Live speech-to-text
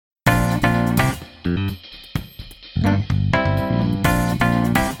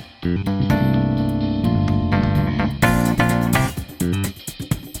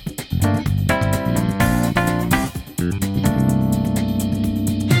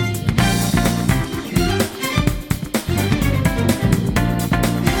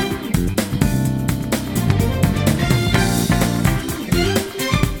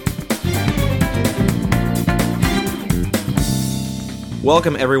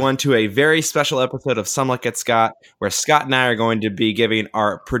Welcome, everyone, to a very special episode of Some Like It Scott, where Scott and I are going to be giving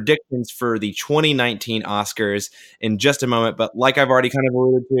our predictions for the 2019 Oscars in just a moment. But like I've already kind of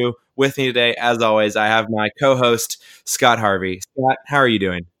alluded to, with me today, as always, I have my co-host, Scott Harvey. Scott, how are you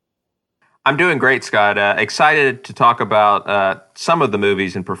doing? I'm doing great, Scott. Excited to talk about some of the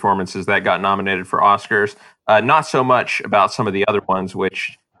movies and performances that got nominated for Oscars. Not so much about some of the other ones,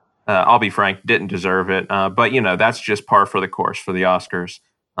 which... I'll be frank, didn't deserve it. But, that's just par for the course for the Oscars.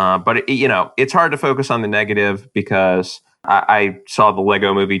 But it's hard to focus on the negative because I saw the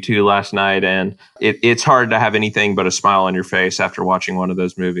Lego Movie 2 last night, and it's hard to have anything but a smile on your face after watching one of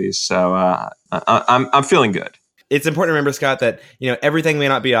those movies. So I'm feeling good. It's important to remember, Scott, that everything may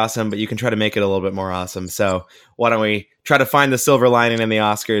not be awesome, but you can try to make it a little bit more awesome. So why don't we try to find the silver lining in the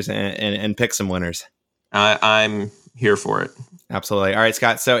Oscars and pick some winners? I'm here for it. Absolutely. All right,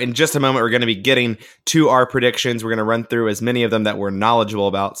 Scott. So in just a moment, we're going to be getting to our predictions. We're going to run through as many of them that we're knowledgeable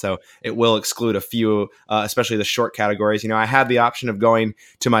about. So it will exclude a few, especially the short categories. I had the option of going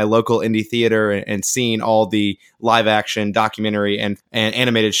to my local indie theater and seeing all the live action, documentary, and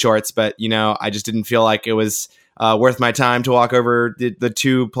animated shorts. But, I just didn't feel like it was worth my time to walk over the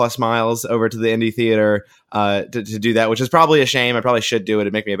 2+ miles over to the indie theater to do that, which is probably a shame. I probably should do it.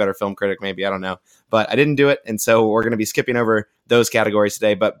 It'd make me a better film critic, maybe. I don't know. But I didn't do it. And so we're going to be skipping over those categories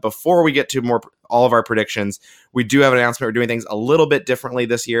today. But before we get to all of our predictions, we do have an announcement. We're doing things a little bit differently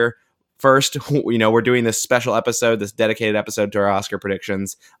this year. First, we're doing this special episode, this dedicated episode to our Oscar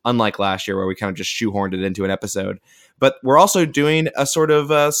predictions, unlike last year where we kind of just shoehorned it into an episode. But we're also doing a sort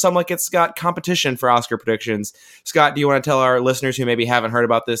of Some Like It Scott competition for Oscar predictions. Scott, do you want to tell our listeners who maybe haven't heard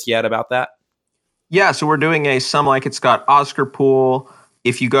about this yet about that? Yeah, so we're doing a Some Like It Scott Oscar pool.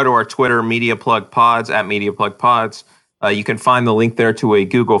 If you go to our Twitter, Media Plug Pods, at Media Plug Pods, you can find the link there to a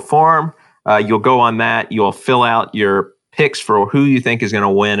Google form. You'll go on that. You'll fill out your picks for who you think is going to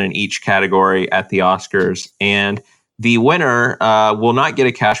win in each category at the Oscars. And the winner will not get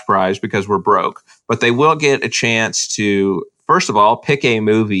a cash prize because we're broke, but they will get a chance to, first of all, pick a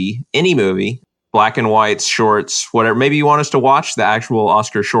movie, any movie, black and white, shorts, whatever. Maybe you want us to watch the actual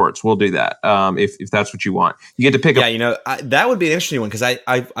Oscar shorts. We'll do that if that's what you want. You get to pick. That would be an interesting one because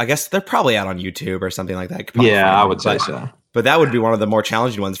I guess they're probably out on YouTube or something like that. Yeah, I would say so. But that would be one of the more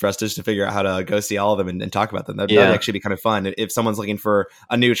challenging ones for us just to figure out how to go see all of them and talk about them. That'd actually be kind of fun. If someone's looking for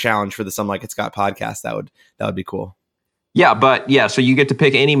a new challenge for the Some Like It Scott podcast, that would be cool. Yeah, but so you get to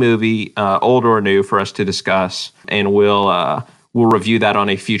pick any movie, old or new, for us to discuss, and we'll review that on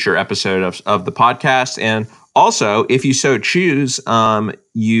a future episode of the podcast. And also, if you so choose,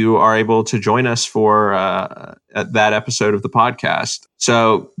 you are able to join us for that episode of the podcast.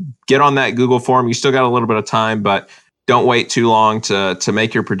 So get on that Google form. You still got a little bit of time, but don't wait too long to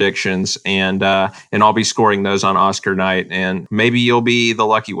make your predictions. And I'll be scoring those on Oscar night, and maybe you'll be the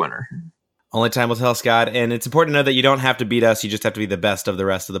lucky winner. Only time will tell, Scott. And it's important to know that you don't have to beat us. You just have to be the best of the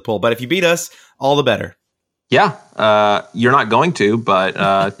rest of the pool. But if you beat us, all the better. Yeah, you're not going to, but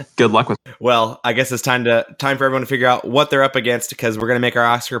good luck with it. Well, I guess it's time for everyone to figure out what they're up against because we're going to make our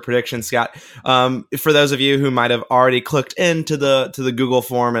Oscar predictions, Scott. For those of you who might have already clicked into the Google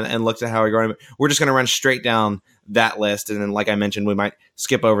form and looked at how we're going, we're just going to run straight down that list. And then, like I mentioned, we might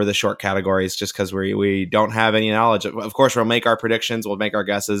skip over the short categories just because we don't have any knowledge. Of course, we'll make our predictions, we'll make our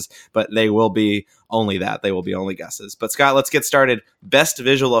guesses, but they will be only that. They will be only guesses. But Scott, let's get started. Best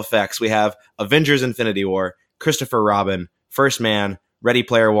visual effects. We have Avengers Infinity War, Christopher Robin, First Man, Ready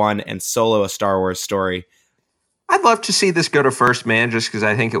Player One, and Solo: A Star Wars Story. I'd love to see this go to First Man just because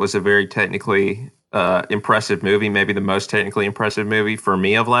I think it was a very technically impressive movie, maybe the most technically impressive movie for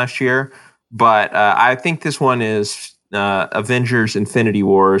me of last year. But I think this one is Avengers Infinity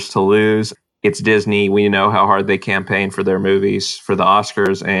Wars to lose. It's Disney. We know how hard they campaign for their movies for the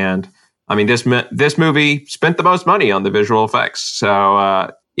Oscars. And I mean, this movie spent the most money on the visual effects. So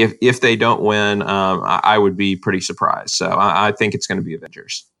if they don't win, I would be pretty surprised. So I think it's going to be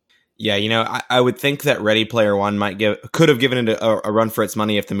Avengers. Yeah, I would think that Ready Player One could have given it a run for its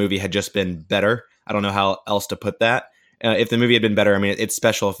money if the movie had just been better. I don't know how else to put that. If the movie had been better, I mean, its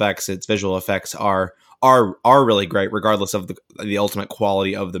special effects, its visual effects are really great, regardless of the ultimate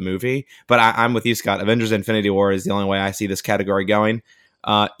quality of the movie. But I'm with you, Scott. Avengers Infinity War is the only way I see this category going.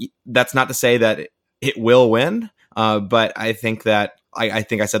 That's not to say that it will win. But I think that I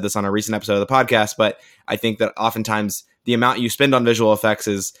think I said this on a recent episode of the podcast, but I think that oftentimes the amount you spend on visual effects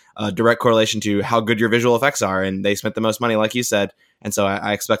is a direct correlation to how good your visual effects are. And they spent the most money, like you said. And so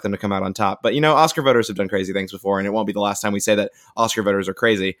I expect them to come out on top. But, Oscar voters have done crazy things before, and it won't be the last time we say that Oscar voters are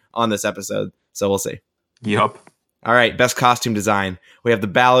crazy on this episode. So we'll see. Yup. All right, best costume design. We have The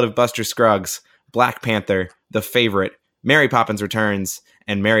Ballad of Buster Scruggs, Black Panther, The Favorite, Mary Poppins Returns,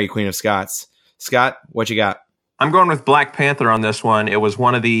 and Mary Queen of Scots. Scott, what you got? I'm going with Black Panther on this one. It was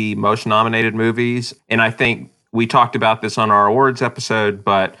one of the most nominated movies, and I think we talked about this on our awards episode,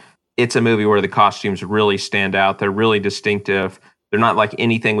 but it's a movie where the costumes really stand out. They're really distinctive. They're not like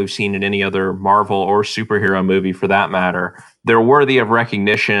anything we've seen in any other Marvel or superhero movie for that matter. They're worthy of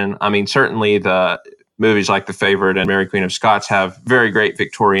recognition. I mean, certainly the movies like The Favorite and Mary Queen of Scots have very great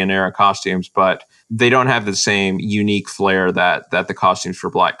Victorian era costumes, but they don't have the same unique flair that the costumes for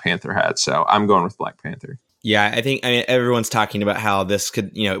Black Panther had. So I'm going with Black Panther. Yeah, I mean, everyone's talking about how this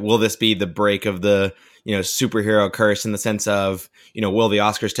could, will this be the break of the, superhero curse, in the sense of, will the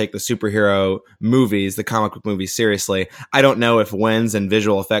Oscars take the superhero movies, the comic book movies, seriously? I don't know if wins and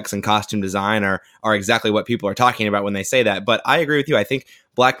visual effects and costume design are exactly what people are talking about when they say that. But I agree with you. I think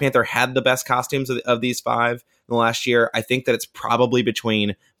Black Panther had the best costumes of these five in the last year. I think that it's probably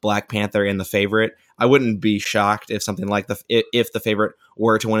between Black Panther and The Favorite. I wouldn't be shocked if something like if The Favorite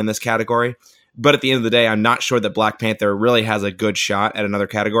were to win in this category. But at the end of the day, I'm not sure that Black Panther really has a good shot at another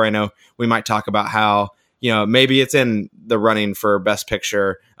category. I know we might talk about how, maybe it's in the running for Best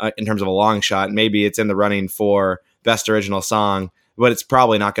Picture in terms of a long shot. Maybe it's in the running for Best Original Song, but it's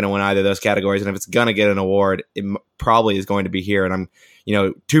probably not going to win either of those categories. And if it's going to get an award, it probably is going to be here. And I'm,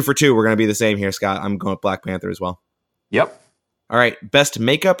 2 for 2. We're going to be the same here, Scott. I'm going with Black Panther as well. Yep. All right. Best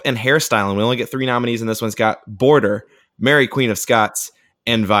makeup and hairstyling. We only get 3 nominees in this one, Scott. Border, Mary Queen of Scots,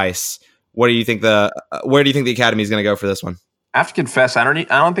 and Vice. Where do you think the Academy is going to go for this one? I have to confess, I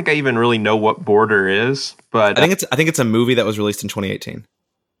don't think I even really know what Border is, but I think it's a movie that was released in 2018.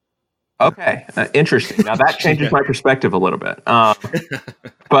 Okay, interesting. Now that changes my perspective a little bit.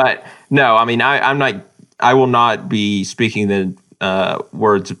 But no, I mean, I will not be speaking the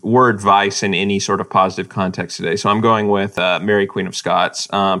word Vice in any sort of positive context today. So I'm going with Mary Queen of Scots,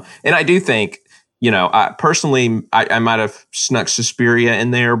 and I do think. I personally, I might have snuck Suspiria in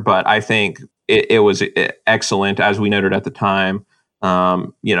there, but I think it was excellent, as we noted at the time.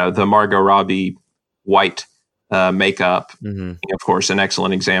 The Margot Robbie white makeup, of course, an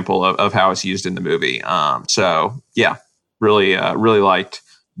excellent example of how it's used in the movie. So, yeah, really liked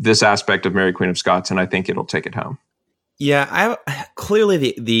this aspect of Mary Queen of Scots, and I think it'll take it home. Yeah,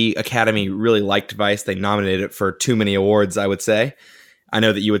 clearly the Academy really liked Vice. They nominated it for too many awards, I would say. I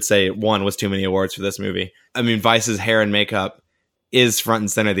know that you would say one was too many awards for this movie. I mean, Vice's hair and makeup is front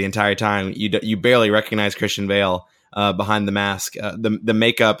and center the entire time. You barely recognize Christian Bale behind the mask, the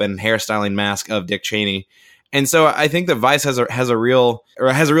makeup and hairstyling mask of Dick Cheney. And so I think that Vice has a real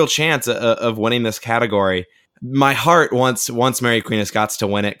chance of winning this category. My heart wants Mary Queen of Scots to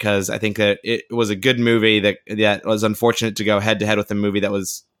win it, because I think that it was a good movie that was unfortunate to go head to head with a movie that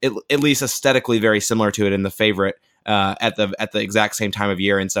was at least aesthetically very similar to it in The Favorite. At the exact same time of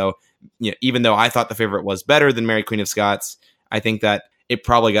year. And so, even though I thought The Favorite was better than Mary Queen of Scots, I think that it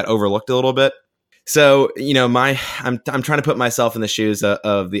probably got overlooked a little bit. So, I'm trying to put myself in the shoes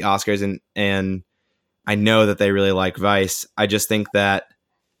of the Oscars, and I know that they really like Vice. I just think that,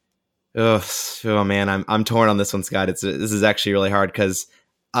 oh man, I'm torn on this one, Scott. This is actually really hard, because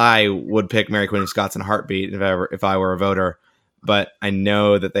I would pick Mary Queen of Scots in a heartbeat if I were a voter, but I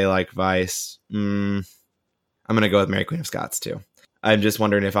know that they like Vice. I'm going to go with Mary Queen of Scots too. I'm just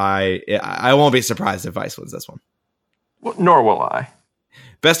wondering if I won't be surprised if Vice wins this one. Well, nor will I.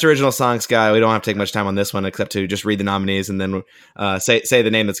 Best original song, Scott. We don't have to take much time on this one except to just read the nominees and then say the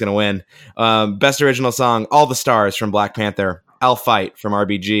name that's going to win. Best original song, All the Stars from Black Panther, I'll Fight from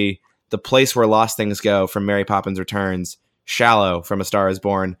RBG, The Place Where Lost Things Go from Mary Poppins Returns, Shallow from A Star Is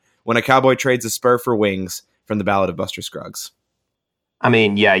Born, When a Cowboy Trades a Spur for Wings from The Ballad of Buster Scruggs. I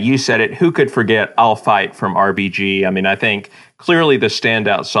mean, yeah, you said it. Who could forget I'll Fight from RBG? I mean, I think clearly the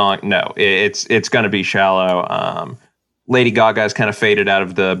standout song, no, it's going to be Shallow. Lady Gaga's kind of faded out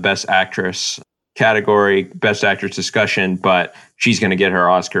of the Best Actress category, Best Actress discussion, but she's going to get her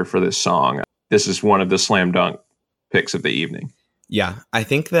Oscar for this song. This is one of the slam dunk picks of the evening. Yeah, I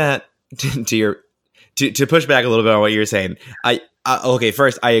think that to push back a little bit on what you're saying, okay,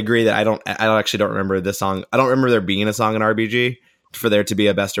 first I agree that I actually don't remember this song. I don't remember there being a song in RBG for there to be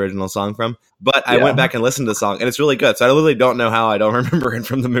a best original song from, but I went back and listened to the song and it's really good. So I literally don't know how I don't remember it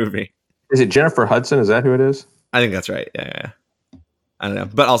from the movie. Is it Jennifer Hudson? Is that who it is? I think that's right. Yeah. I don't know.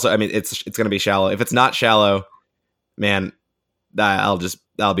 But also, I mean, it's going to be shallow. If it's not shallow, man,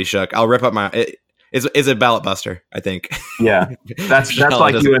 I'll be shook. I'll rip up it's a ballot buster, I think. Yeah, that's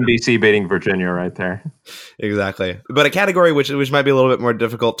like UMBC beating Virginia right there. Exactly. But a category which might be a little bit more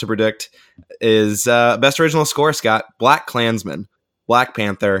difficult to predict is best original score, Scott. Black Klansman, Black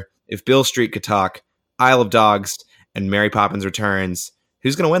Panther, If Beale Street Could Talk, Isle of Dogs, and Mary Poppins Returns.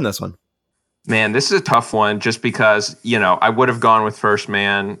 Who's going to win this one? Man, this is a tough one just because, I would have gone with First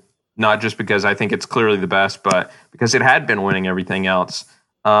Man, not just because I think it's clearly the best, but because it had been winning everything else.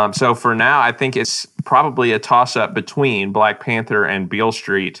 So for now, I think it's probably a toss-up between Black Panther and Beale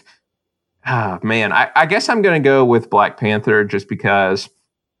Street. Man, I guess I'm going to go with Black Panther just because,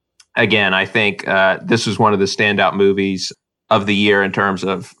 again, I think this was one of the standout movies of the year in terms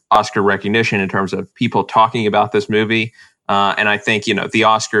of Oscar recognition, in terms of people talking about this movie. And I think, the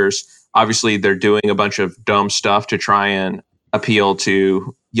Oscars, obviously they're doing a bunch of dumb stuff to try and appeal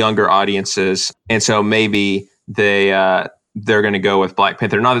to younger audiences. And so maybe they're going to go with Black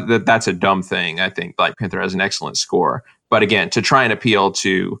Panther. Not that that's a dumb thing. I think Black Panther has an excellent score. But again, to try and appeal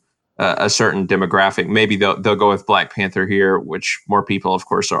to a certain demographic, maybe they'll go with Black Panther here, which more people, of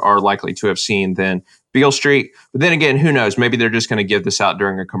course, are likely to have seen than Beale Street. But then again, who knows? Maybe they're just going to give this out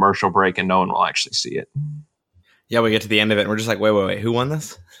during a commercial break and no one will actually see it. Yeah, we get to the end of it and we're just like, wait, who won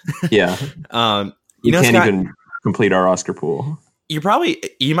this? Yeah. You can't Scott, even complete our Oscar pool. You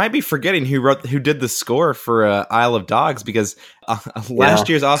might be forgetting who did the score for Isle of Dogs, because last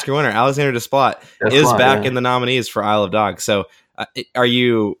year's Oscar winner Alexander Desplat is back in the nominees for Isle of Dogs. So are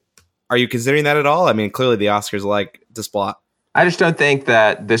you considering that at all? I mean, clearly the Oscars like Desplat. I just don't think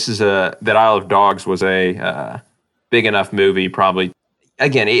that that Isle of Dogs was a big enough movie. Probably,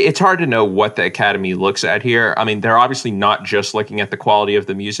 again, it's hard to know what the Academy looks at here. I mean, they're obviously not just looking at the quality of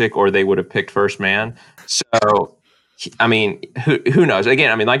the music, or they would have picked First Man. So, I mean, who knows?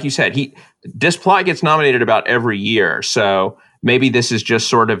 Again, I mean, like you said, Desplat gets nominated about every year. So maybe this is just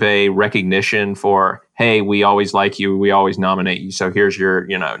sort of a recognition for, hey, we always like you, we always nominate you. So here's your,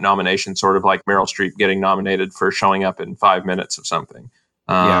 nomination, sort of like Meryl Streep getting nominated for showing up in 5 minutes of something.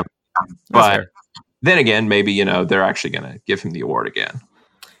 Yeah, but then again, maybe, they're actually going to give him the award again.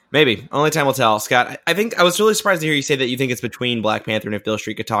 Maybe. Only time will tell. Scott, I think I was really surprised to hear you say that you think it's between Black Panther and If Beale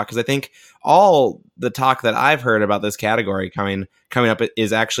Street Could Talk, because I think all the talk that I've heard about this category coming up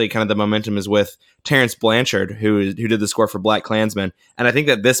is actually kind of the momentum is with Terrence Blanchard, who did the score for Black Klansman. And I think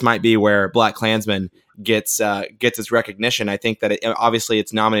that this might be where Black Klansman gets its recognition. I think that obviously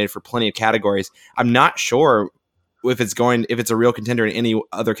it's nominated for plenty of categories. I'm not sure if it's a real contender in any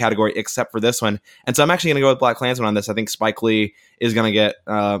other category except for this one. And so I'm actually going to go with Black Klansman on this. I think Spike Lee is going to get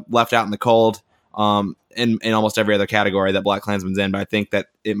left out in the cold in almost every other category that Black Klansman's in, but I think that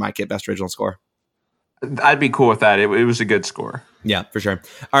it might get best original score. I'd be cool with that. It was a good score. Yeah, for sure.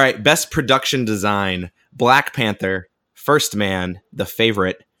 All right, best production design: Black Panther, First Man, The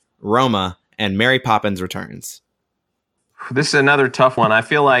Favorite, Roma, and Mary Poppins Returns. This is another tough one. I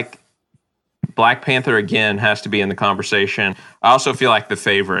feel like Black Panther again has to be in the conversation. I also feel like The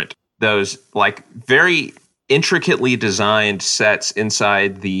Favorite, those like very intricately designed sets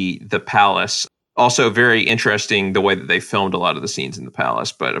inside the palace. Also very interesting the way that they filmed a lot of the scenes in the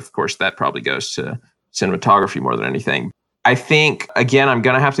palace. But of course, that probably goes to cinematography more than anything. I think, again, I'm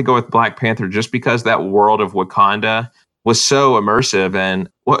going to have to go with Black Panther just because that world of Wakanda was so immersive and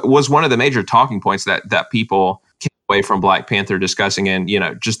was one of the major talking points that people came away from Black Panther discussing, and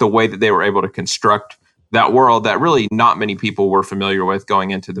just the way that they were able to construct that world that really not many people were familiar with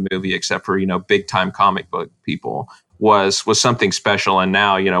going into the movie, except for big time comic book people, was something special. And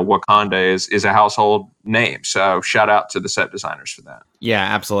now Wakanda is a household name. So shout out to the set designers for that. Yeah,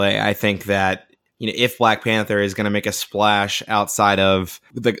 absolutely. I think that if Black Panther is going to make a splash outside of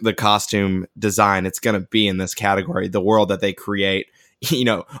the costume design, it's going to be in this category. The world that they create,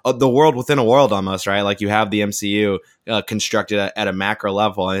 the world within a world almost, right? Like you have the MCU constructed at a macro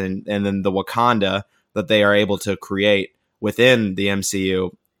level, and then the Wakanda that they are able to create within the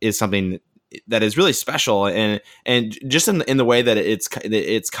MCU is something that is really special, and just in the way that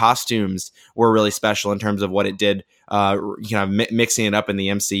its costumes were really special in terms of what it did, mixing it up in the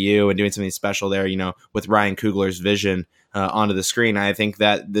MCU and doing something special there, with Ryan Coogler's vision onto the screen. I think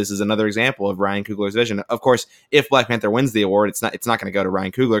that this is another example of Ryan Coogler's vision. Of course, if Black Panther wins the award, it's not going to go to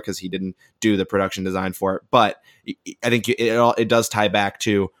Ryan Coogler because he didn't do the production design for it. But I think it does tie back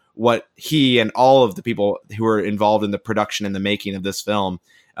to what he and all of the people who were involved in the production and the making of this film.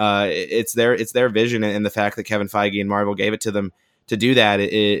 It's their vision, and the fact that Kevin Feige and Marvel gave it to them to do that,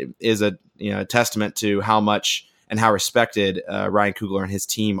 it is a testament to how much and how respected Ryan Coogler and his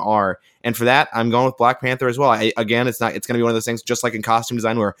team are. And for that, I'm going with Black Panther as well. Again, it's going to be one of those things, just like in costume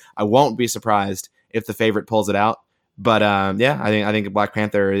design, where I won't be surprised if the favorite pulls it out. But yeah, I think Black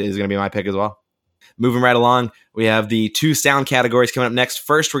Panther is going to be my pick as well. Moving right along, we have the 2 sound categories coming up next.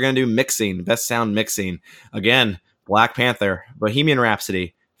 First, we're going to do mixing, best sound mixing. Again, Black Panther, Bohemian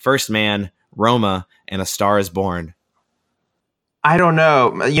Rhapsody, First Man, Roma, and A Star Is Born. I don't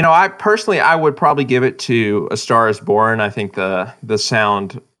know. I would probably give it to A Star Is Born. I think the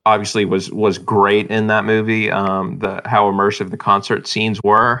sound obviously was great in that movie. How immersive the concert scenes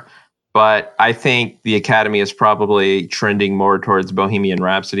were. But I think the Academy is probably trending more towards Bohemian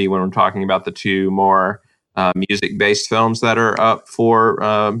Rhapsody when we're talking about the 2 more music-based films that are up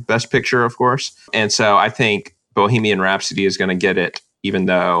for Best Picture, of course. And so I think Bohemian Rhapsody is going to get it, even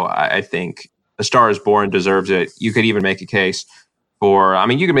though I think A Star Is Born deserves it. You could even make a case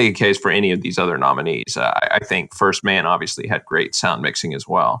you can make a case for any of these other nominees. I think First Man obviously had great sound mixing as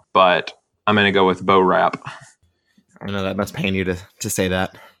well. But I'm going to go with Bo Rap. I know that must pain you to say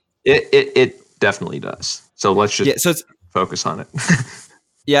that. It definitely does. So let's just focus on it.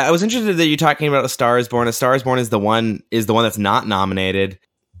 Yeah, I was interested that you're talking about A Star Is Born. A Star Is Born is the one that's not nominated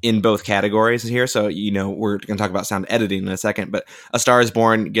in both categories here. So, we're going to talk about sound editing in a second, but A Star Is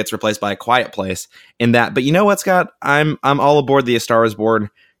Born gets replaced by A Quiet Place in that. But you know what, Scott? I'm all aboard the A Star Is Born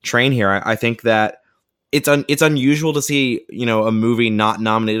train here. I think that it's unusual to see, a movie not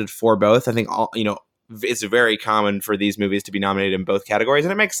nominated for both. I think it's very common for these movies to be nominated in both categories,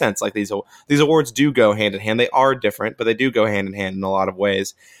 and it makes sense. Like these awards do go hand in hand. They are different, but they do go hand in hand in a lot of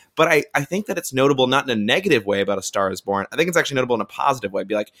ways. But I think that it's notable not in a negative way about A Star Is Born. I think it's actually notable in a positive way.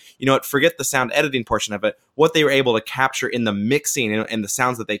 Be like, forget the sound editing portion of it. What they were able to capture in the mixing and the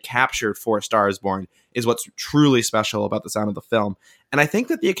sounds that they captured for A Star Is Born is what's truly special about the sound of the film. And I think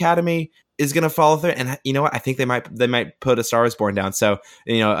that the Academy is going to follow through. And you know what? I think they might put A Star Is Born down. So,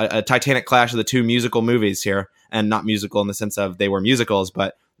 a Titanic clash of the 2 musical movies here, and not musical in the sense of they were musicals,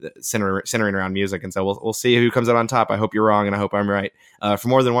 but centering around music. And so we'll see who comes out on top. I hope you're wrong, and I hope I'm right for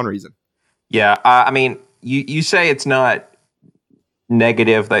more than one reason. Yeah, you say it's not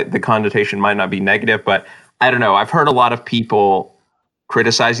negative, that the connotation might not be negative, but I don't know. I've heard a lot of people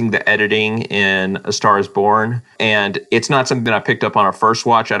criticizing the editing in A Star Is Born, and it's not something that I picked up on a first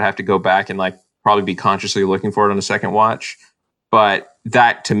watch. I'd have to go back and probably be consciously looking for it on a second watch. But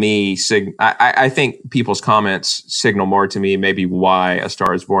that to me, I think people's comments signal more to me maybe why A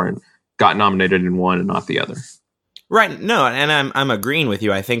Star Is Born got nominated in one and not the other. Right. No, and I'm agreeing with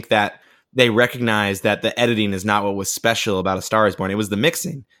you. I think that they recognize that the editing is not what was special about A Star Is Born. It was the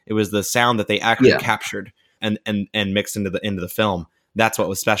mixing. It was the sound that they actually captured and mixed into the film. That's what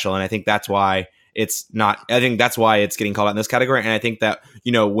was special. And I think that's why it's getting called out in this category. And I think that,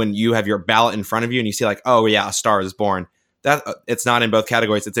 when you have your ballot in front of you and you see oh yeah, A Star Is Born, that it's not in both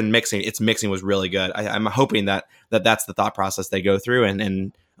categories. It's in mixing. Its mixing was really good. I'm hoping that's the thought process they go through.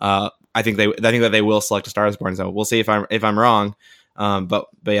 And I think that they will select A Star Is Born. So we'll see if I'm wrong. But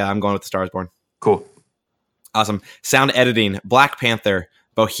yeah, I'm going with A Star Is Born. Cool. Awesome. Sound editing, Black Panther,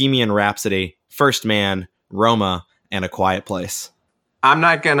 Bohemian Rhapsody, First Man, Roma, and A Quiet Place. I'm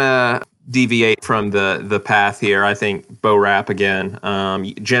not going to deviate from the path here. I think Bo Rap again.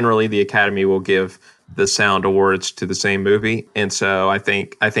 Generally, the Academy will give the sound awards to the same movie. And so I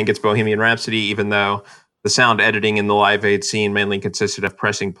think it's Bohemian Rhapsody, even though the sound editing in the Live Aid scene mainly consisted of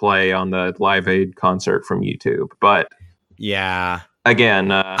pressing play on the Live Aid concert from YouTube. But yeah, again,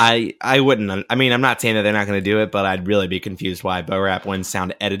 I wouldn't. I mean, I'm not saying that they're not going to do it, but I'd really be confused why Bo Rap wins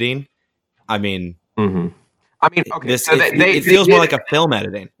sound editing. I mean, okay. It feels more like a film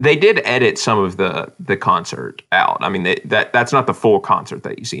editing. They did edit some of the concert out. I mean, that's not the full concert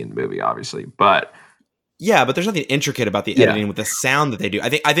that you see in the movie, obviously, but. Yeah, but there's nothing intricate about the editing with the sound that they do. I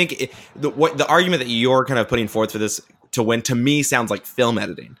think the argument that you're kind of putting forth for this to win, to me, sounds like film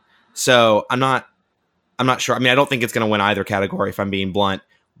editing. So I'm not sure. I mean, I don't think it's going to win either category if I'm being blunt.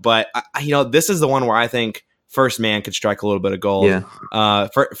 But this is the one where I think First Man could strike a little bit of gold. Yeah.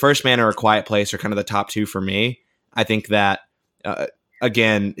 First Man or A Quiet Place are kind of the top 2 for me. I think that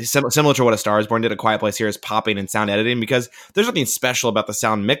again, similar to what A Star Is Born did, A Quiet Place here is popping and sound editing because there's nothing special about the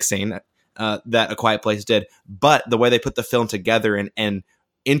sound mixing that A Quiet Place did, but the way they put the film together and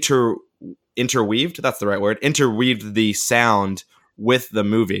interweaved, that's the right word, interweaved the sound with the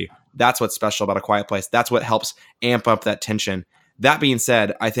movie. That's what's special about A Quiet Place. That's what helps amp up that tension. That being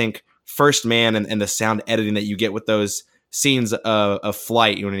said, I think First Man and the sound editing that you get with those scenes of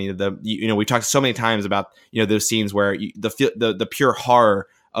flight, we talked so many times about those scenes where the pure horror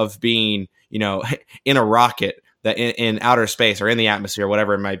of being in a rocket that in outer space or in the atmosphere,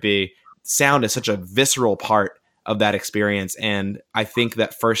 whatever it might be. Sound is such a visceral part of that experience. And I think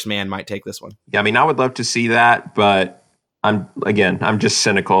that First Man might take this one. Yeah, I mean, I would love to see that, but I'm just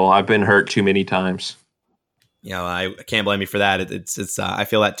cynical. I've been hurt too many times. Yeah, I can't blame you for that. It's I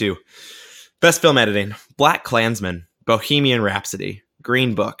feel that too. Best film editing: Black Klansman, Bohemian Rhapsody,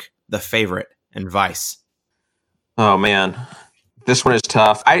 Green Book, The Favorite, and Vice. Oh man, this one is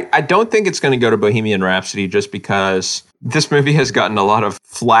tough. I don't think it's going to go to Bohemian Rhapsody just because this movie has gotten a lot of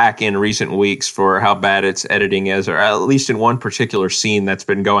flack in recent weeks for how bad its editing is, or at least in one particular scene that's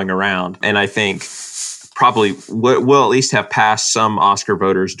been going around. And I think probably will at least have passed some Oscar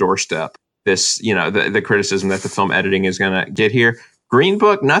voters' doorstep. This, the criticism that the film editing is going to get here. Green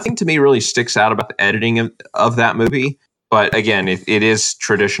Book, nothing to me really sticks out about the editing of that movie. But again, it is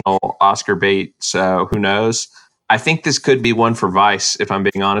traditional Oscar bait, so who knows? I think this could be one for Vice, if I'm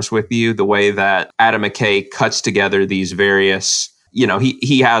being honest with you. The way that Adam McKay cuts together these various,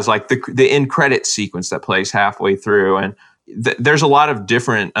 he has like the end credit sequence that plays halfway through, and there's a lot of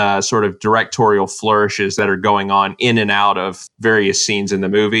different sort of directorial flourishes that are going on in and out of various scenes in the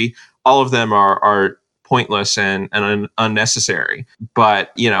movie. All of them are pointless and unnecessary.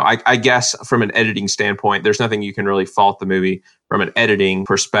 But, I guess from an editing standpoint, there's nothing you can really fault the movie from an editing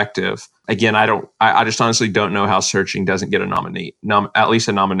perspective. Again, I just honestly don't know how Searching doesn't get at least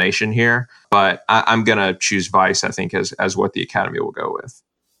a nomination here. But I'm going to choose Vice, I think, as what the Academy will go with.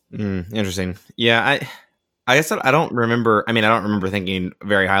 Interesting. Yeah, I guess I don't remember. I mean, I don't remember thinking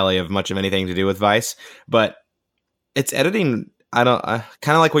very highly of much of anything to do with Vice, but it's editing. I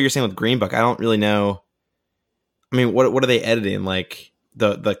kind of like what you're saying with Green Book. I don't really know. I mean, what are they editing? Like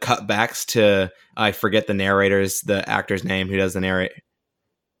the cutbacks to, I forget the actor's name who does the narrate.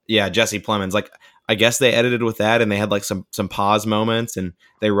 Yeah, Jesse Plemons. Like, I guess they edited with that, and they had like some pause moments, and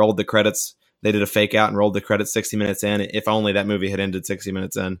they rolled the credits. They did a fake out and rolled the credits 60 minutes in. If only that movie had ended 60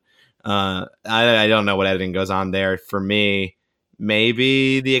 minutes in. I don't know what editing goes on there. For me,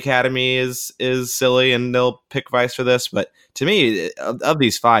 maybe the Academy is silly and they'll pick Vice for this, but to me, of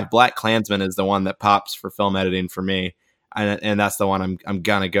these five, Black Klansman is the one that pops for film editing for me, and that's the one I'm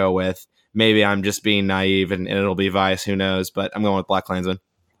gonna go with. Maybe I'm just being naive and it'll be Vice, who knows, but I'm going with Black Klansman.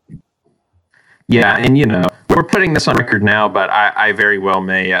 Yeah, and we're putting this on record now, but I very well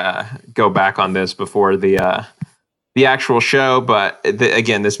may go back on this before the actual show. But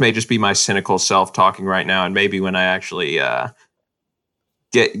again, this may just be my cynical self talking right now, and maybe when I actually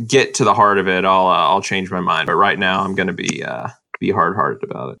get to the heart of it, I'll change my mind. But right now, I'm going to be hard-hearted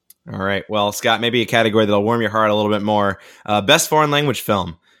about it. All right. Well, Scott, maybe a category that'll warm your heart a little bit more. Best foreign language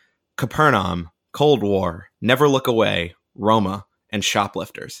film: Capernaum, Cold War, Never Look Away, Roma, and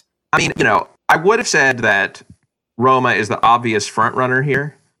Shoplifters. I mean, I would have said that Roma is the obvious front runner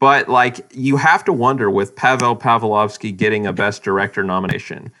here, but you have to wonder, with Pavel Pavlovsky getting a Best Director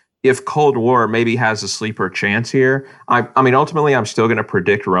nomination, if Cold War maybe has a sleeper chance here. I mean, ultimately, I'm still going to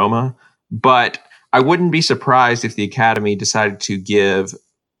predict Roma, but I wouldn't be surprised if the Academy decided to give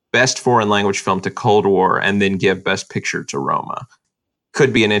Best Foreign Language Film to Cold War and then give Best Picture to Roma.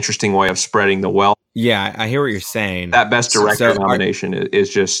 Could be an interesting way of spreading the wealth. Yeah, I hear what you're saying. That Best Director nomination is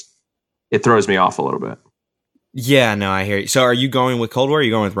just, it throws me off a little bit. Yeah, no, I hear you. So are you going with Cold War or are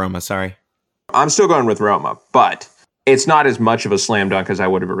you going with Roma? Sorry. I'm still going with Roma, but it's not as much of a slam dunk as I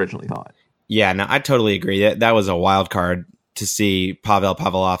would have originally thought. Yeah, no, I totally agree. That was a wild card to see Pavel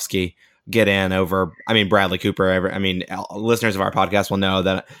Pavlovsky get in over, Bradley Cooper. Listeners of our podcast will know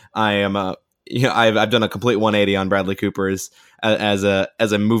that I am I've done a complete 180 on Bradley Cooper's as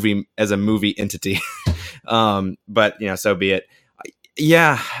a movie entity. But so be it.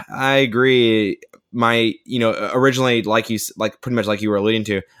 Yeah, I agree. Originally, pretty much like you were alluding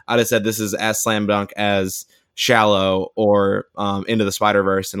to, I'd have said this is as slam dunk as Shallow or Into the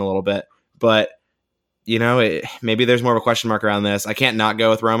Spider-Verse in a little bit, but maybe there's more of a question mark around this. I can't not go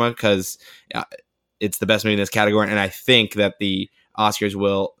with Roma because it's the best movie in this category, and I think that the Oscars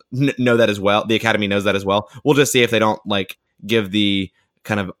will know that as well. The Academy knows that as well. We'll just see if they don't give the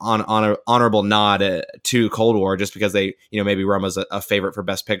kind of honorable nod to Cold War just because they, maybe Roma's a favorite for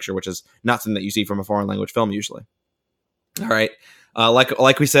Best Picture, which is not something that you see from a foreign language film usually. All right.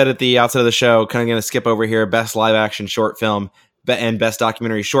 Like we said at the outset of the show, kind of going to skip over here, Best Live Action Short Film and Best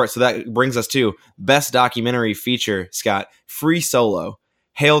Documentary Short. So that brings us to Best Documentary Feature, Scott. Free Solo,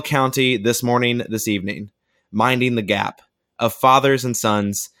 Hale County, This Morning, This Evening, Minding the Gap, Of Fathers and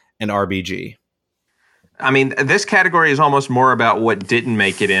Sons, and RBG. I mean, this category is almost more about what didn't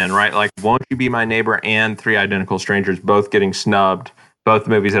make it in, right? Like Won't You Be My Neighbor and Three Identical Strangers both getting snubbed. Both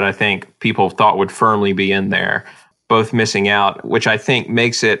movies that I think people thought would firmly be in there, both missing out, which I think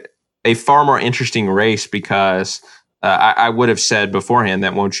makes it a far more interesting race because I would have said beforehand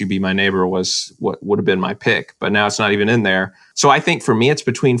that Won't You Be My Neighbor was what would have been my pick, but now it's not even in there. So I think for me, it's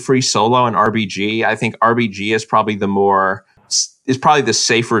between Free Solo and RBG. I think RBG is probably the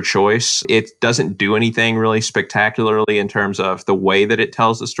safer choice. It doesn't do anything really spectacularly in terms of the way that it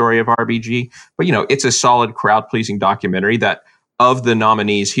tells the story of RBG, but it's a solid crowd pleasing documentary that of the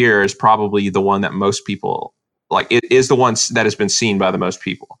nominees here is probably the one that most people like. It is the one that has been seen by the most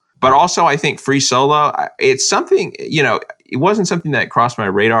people. But also, I think Free Solo, it's something, it wasn't something that crossed my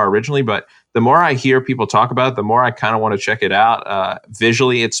radar originally, but the more I hear people talk about it, the more I kind of want to check it out.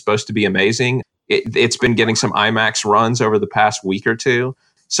 Visually, it's supposed to be amazing. It's been getting some IMAX runs over the past week or two.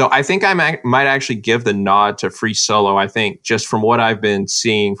 So I think I might actually give the nod to Free Solo. I think just from what I've been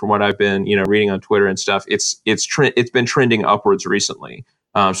seeing, from what I've been, reading on Twitter and stuff, it's been trending upwards recently.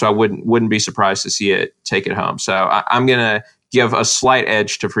 So I wouldn't be surprised to see it take it home. So I'm going to give a slight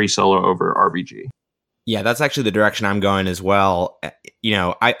edge to Free Solo over RBG. Yeah, that's actually the direction I'm going as well.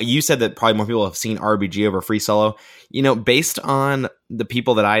 You said that probably more people have seen RBG over Free Solo. Based on the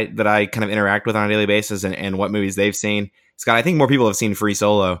people that I kind of interact with on a daily basis and what movies they've seen, Scott, I think more people have seen Free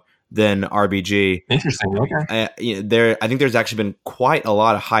Solo than RBG. Interesting. Okay. I think there's actually been quite a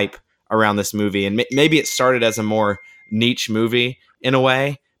lot of hype around this movie, and maybe it started as a more niche movie in a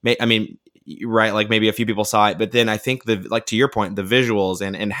way. Right, like maybe a few people saw it, but then I think to your point, the visuals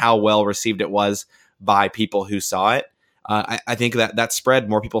and how well received it was by people who saw it, I think that spread.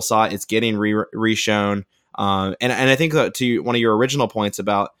 More people saw it. It's getting re-shown, and I think that to one of your original points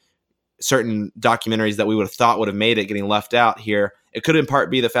about certain documentaries that we would have thought would have made it getting left out here, it could in part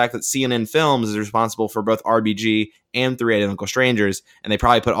be the fact that CNN Films is responsible for both RBG and Three Identical Strangers, and they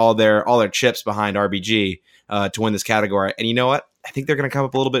probably put all their chips behind RBG to win this category. And you know what? I think they're going to come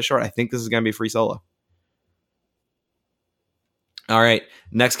up a little bit short. I think this is going to be Free Solo. All right,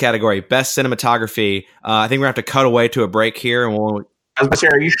 next category, Best Cinematography. I think we're going to have to cut away to a break here, and we'll. I was going to say,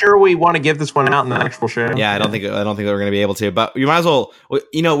 are you sure we want to give this one out in the actual show? Yeah, I don't think that we're going to be able to, but you might as well.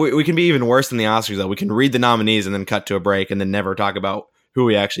 We can be even worse than the Oscars though. We can read the nominees and then cut to a break, and then never talk about who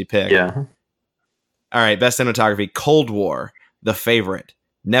we actually picked. Yeah. All right, Best Cinematography: Cold War, The Favorite,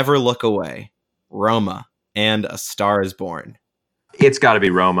 Never Look Away, Roma, and A Star Is Born. It's got to be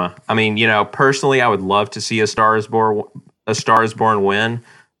Roma. I mean, personally, I would love to see A Star Is Born win,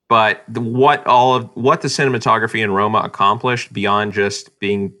 but what the cinematography in Roma accomplished beyond just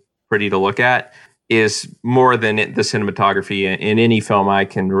being pretty to look at is more than the cinematography in any film I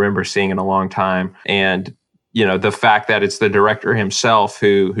can remember seeing in a long time. And the fact that it's the director himself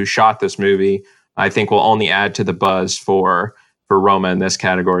who shot this movie, I think will only add to the buzz for Roma in this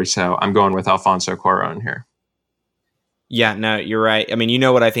category. So I'm going with Alfonso Cuarón here. Yeah, no, you're right. I mean, you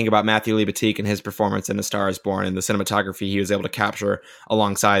know what I think about Matthew Libatique and his performance in A Star Is Born and the cinematography he was able to capture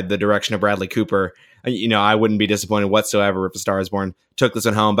alongside the direction of Bradley Cooper. I wouldn't be disappointed whatsoever if A Star Is Born took this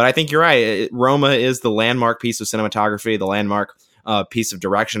one home. But I think you're right. Roma is the landmark piece of cinematography, the landmark piece of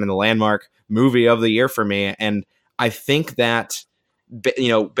direction, and the landmark movie of the year for me. And I think that,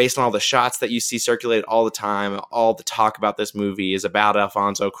 based on all the shots that you see circulated all the time, all the talk about this movie is about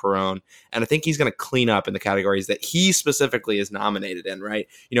Alfonso Cuarón. And I think he's going to clean up in the categories that he specifically is nominated in, right?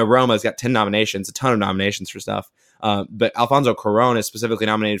 Roma's got 10 nominations, a ton of nominations for stuff. But Alfonso Cuarón is specifically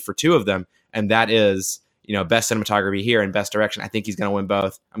nominated for 2 of them. And that is, Best Cinematography here and Best Direction. I think he's going to win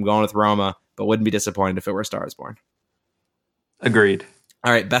both. I'm going with Roma, but wouldn't be disappointed if it were A Star Is Born. Agreed.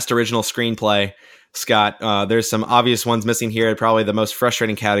 All right, Best Original Screenplay. Scott, there's some obvious ones missing here, probably the most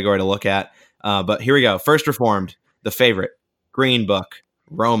frustrating category to look at. But here we go. First Reformed, The Favorite, Green Book,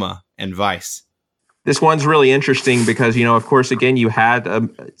 Roma, and Vice. This one's really interesting because, of course, again, you had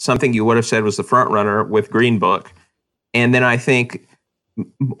something you would have said was the front runner with Green Book. And then I think,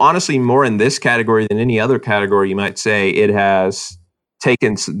 honestly, more in this category than any other category, you might say, it has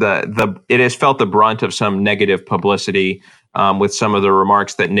taken it has felt the brunt of some negative publicity with some of the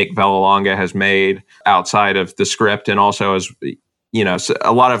remarks that Nick Vallelonga has made outside of the script, and also as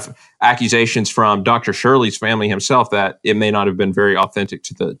a lot of accusations from Dr. Shirley's family himself that it may not have been very authentic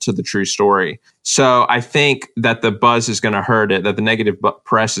to the true story. So I think that the buzz is going to hurt it, that the negative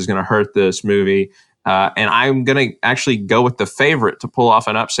press is going to hurt this movie. And I'm going to actually go with The Favorite to pull off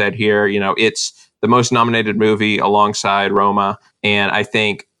an upset here. It's the most nominated movie alongside Roma. And I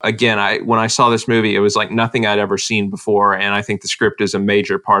think, again, when I saw this movie, it was like nothing I'd ever seen before. And I think the script is a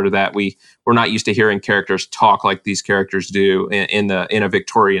major part of that. We're not used to hearing characters talk like these characters do in a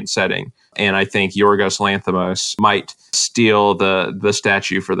Victorian setting. And I think Yorgos Lanthimos might steal the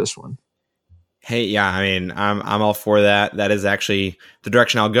statue for this one. Hey, yeah, I mean, I'm all for that. That is actually the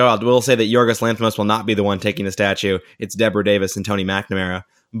direction I'll go. I will say that Yorgos Lanthimos will not be the one taking the statue. It's Deborah Davis and Tony McNamara.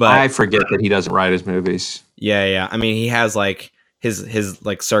 But I forget that he doesn't write his movies. Yeah. I mean, he has like his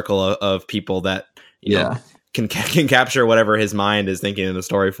like circle of people that you know can capture whatever his mind is thinking in the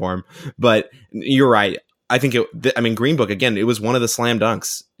story form. But you're right. I think Green Book, again, it was one of the slam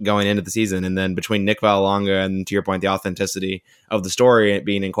dunks going into the season. And then between Nick Vallelonga and, to your point, the authenticity of the story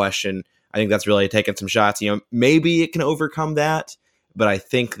being in question, I think that's really taken some shots. You know, maybe it can overcome that, but I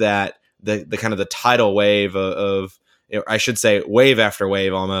think that the kind of the tidal wave of I should say wave after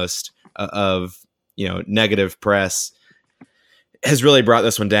wave almost of, you know, negative press has really brought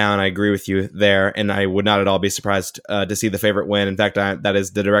this one down. I agree with you there, and I would not at all be surprised to see the favorite win. In fact, that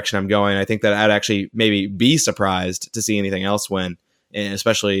is the direction I'm going. I think that I'd actually maybe be surprised to see anything else win, and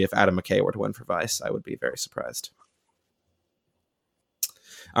especially if Adam McKay were to win for Vice. I would be very surprised.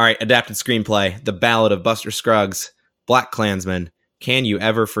 All right, adapted screenplay, The Ballad of Buster Scruggs, Black Klansman, Can You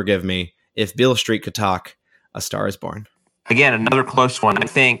Ever Forgive Me, If Beale Street Could Talk, A Star Is Born. Again, another close one. I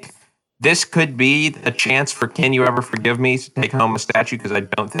think this could be a chance for Can You Ever Forgive Me to take home a statue, because I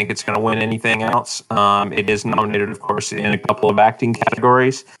don't think it's going to win anything else. It is nominated, of course, in a couple of acting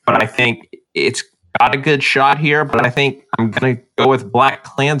categories, but I think it's got a good shot here. But I think I'm going to go with Black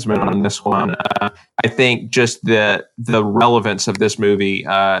Klansman on this one. I think just the relevance of this movie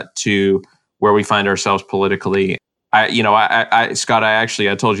to where we find ourselves politically. Scott,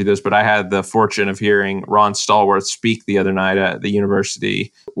 I told you this, but I had the fortune of hearing Ron Stallworth speak the other night at the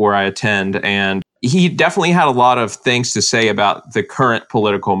university where I attend. And he definitely had a lot of things to say about the current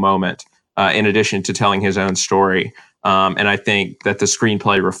political moment, in addition to telling his own story. And I think that the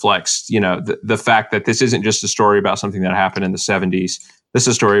screenplay reflects, you know, the fact that this isn't just a story about something that happened in the 70s. This is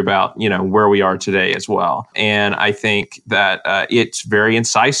a story about, you know, where we are today as well. And I think that it's very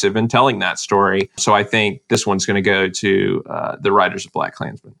incisive in telling that story. So I think this one's going to go to the writers of Black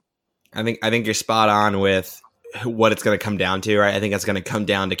Klansman. I think you're spot on with what it's going to come down to, right? I think it's going to come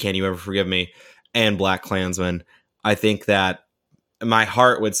down to Can You Ever Forgive Me and Black Klansman. I think that my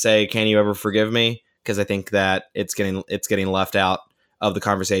heart would say Can You Ever Forgive Me, because I think that it's getting left out of the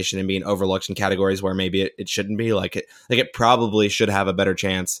conversation and being overlooked in categories where maybe it shouldn't be. Like it probably should have a better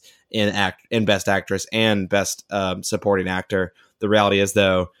chance in Best Actress and Best Supporting Actor. The reality is,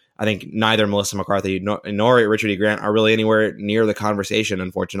 though, I think neither Melissa McCarthy nor Richard E. Grant are really anywhere near the conversation,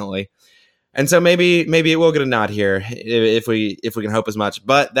 unfortunately. And so maybe it will get a nod here if we can hope as much.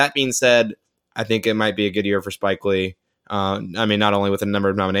 But that being said, I think it might be a good year for Spike Lee. I mean, not only with the number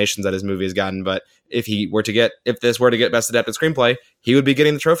of nominations that his movie has gotten, but if this were to get Best Adapted Screenplay, he would be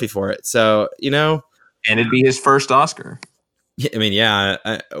getting the trophy for it. So, you know, and it'd be his first Oscar. I mean,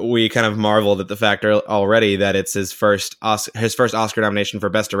 we kind of marveled at the fact already that it's his first Oscar nomination for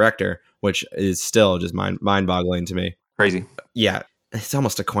Best Director, which is still just mind-boggling to me. Crazy. Yeah, it's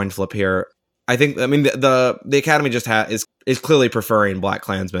almost a coin flip here. I think. I mean, the Academy just is clearly preferring Black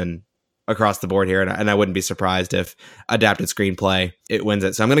Klansman across the board here, and I wouldn't be surprised if adapted screenplay it wins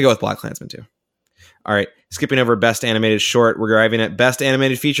it. So I'm going to go with Black Klansman too. All right, skipping over Best Animated Short, we're arriving at Best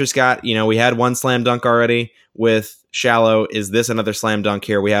Animated Feature. Scott, you know, we had one slam dunk already with Shallow. Is this another slam dunk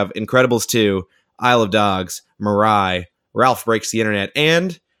here? We have Incredibles 2, Isle of Dogs, Mirai, Ralph Breaks the Internet,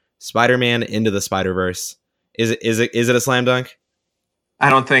 and Spider-Man Into the Spider-Verse. Is it a slam dunk? I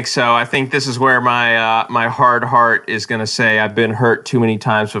don't think so. I think this is where my hard heart is going to say I've been hurt too many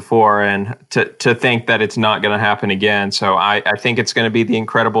times before, and to think that it's not going to happen again. So I think it's going to be The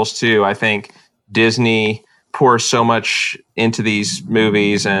Incredibles 2. I think Disney pours so much into these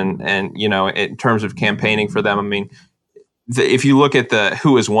movies, and you know, in terms of campaigning for them. I mean, if you look at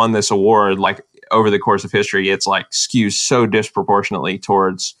who has won this award, like over the course of history, it's like skews so disproportionately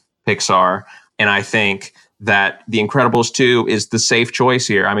towards Pixar, and I think that The Incredibles 2 is the safe choice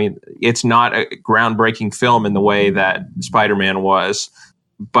here. I mean, it's not a groundbreaking film in the way that Spider-Man was,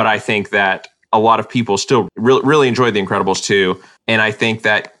 but I think that a lot of people still really enjoyed The Incredibles 2. And I think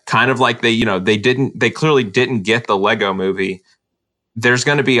that kind of like they clearly didn't get the Lego movie. There's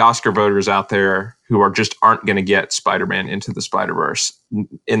going to be Oscar voters out there who aren't going to get Spider-Man Into the Spider-Verse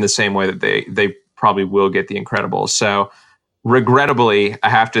in the same way that they probably will get The Incredibles. So regrettably, I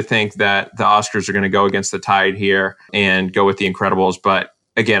have to think that the Oscars are going to go against the tide here and go with The Incredibles. But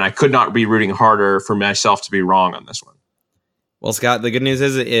again, I could not be rooting harder for myself to be wrong on this one. Well, Scott, the good news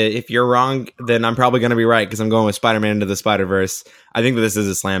is if you're wrong, then I'm probably going to be right, because I'm going with Spider-Man Into the Spider-Verse. I think that this is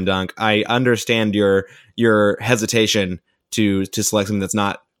a slam dunk. I understand your hesitation to select something that's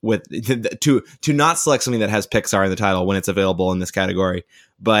not to not select something that has Pixar in the title when it's available in this category.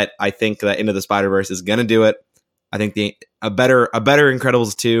 But I think that Into the Spider-Verse is going to do it. I think a better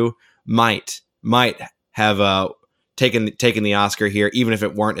Incredibles 2 might have taken the Oscar here, even if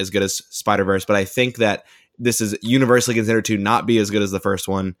it weren't as good as Spider-Verse. But I think that this is universally considered to not be as good as the first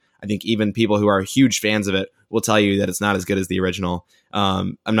one. I think even people who are huge fans of it will tell you that it's not as good as the original.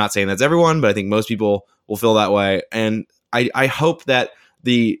 I'm not saying that's everyone, but I think most people will feel that way. And I hope that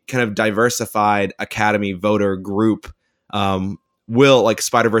the kind of diversified Academy voter group will, like,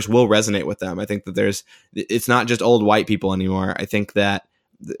 Spider-Verse will resonate with them. I think that it's not just old white people anymore. I think that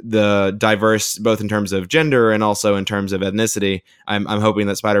the diverse, both in terms of gender and also in terms of ethnicity, I'm hoping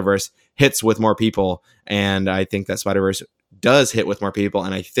that Spider-Verse hits with more people. And I think that Spider-Verse does hit with more people.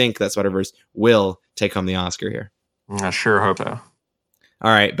 And I think that Spider-Verse will take home the Oscar here. I sure hope so.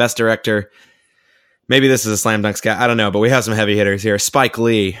 All right. Best Director. Maybe this is a slam dunk, Scott. I don't know, but we have some heavy hitters here. Spike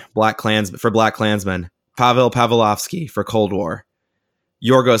Lee, for Black Klansman. Pavel Pavlovsky for Cold War.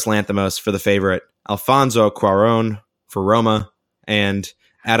 Yorgos Lanthimos for The Favorite. Alfonso Cuarón for Roma. And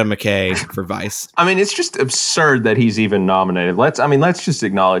Adam McKay for Vice. I mean, it's just absurd that he's even nominated. Let's just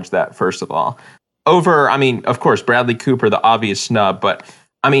acknowledge that, first of all. Of course, Bradley Cooper, the obvious snub, but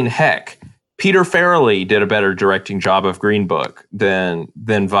heck, Peter Farrelly did a better directing job of Green Book than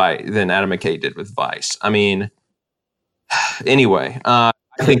Adam McKay did with Vice. I mean, anyway, I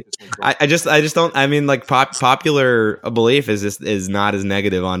think I just don't. I mean, like, popular belief is not as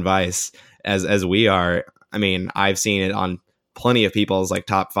negative on Vice as we are. I mean, I've seen it on plenty of people's like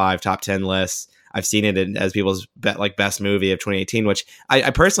top 5, top 10 lists. I've seen it as people's best movie of 2018, which I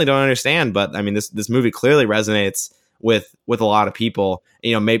personally don't understand. But I mean, this movie clearly resonates with a lot of people.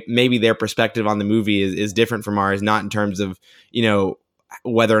 You know, maybe their perspective on the movie is different from ours, not in terms of, you know,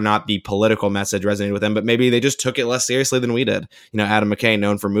 whether or not the political message resonated with them, but maybe they just took it less seriously than we did. You know, Adam McKay,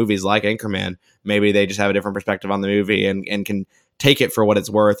 known for movies like Anchorman, maybe they just have a different perspective on the movie and can take it for what it's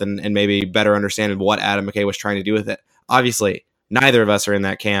worth and maybe better understand what Adam McKay was trying to do with it. Obviously, neither of us are in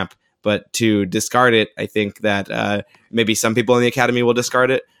that camp, but to discard it, I think that maybe some people in the Academy will discard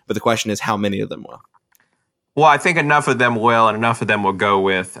it, but the question is how many of them will. Well, I think enough of them will, and enough of them will go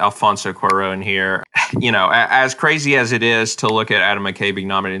with Alfonso Cuarón here. You know, as crazy as it is to look at Adam McKay being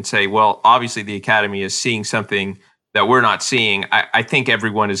nominated and say, well, obviously the Academy is seeing something that we're not seeing, I think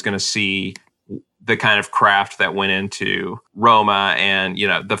everyone is going to see the kind of craft that went into Roma, and, you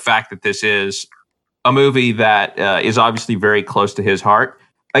know, the fact that this is a movie that is obviously very close to his heart.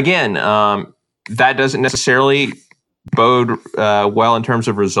 Again, that doesn't necessarily bode well in terms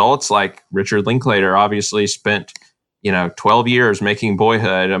of results. Like Richard Linklater obviously spent, 12 years making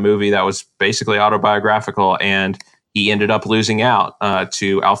Boyhood, a movie that was basically autobiographical, and he ended up losing out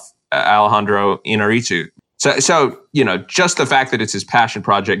to Alejandro Inarritu. So, just the fact that it's his passion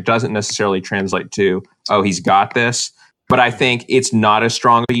project doesn't necessarily translate to, oh, he's got this. But I think it's not as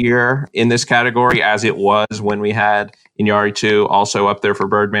strong a year in this category as it was when we had Inarritu also up there for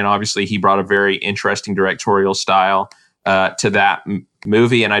Birdman. Obviously, he brought a very interesting directorial style to that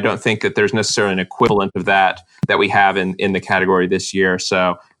movie. And I don't think that there's necessarily an equivalent of that we have in the category this year.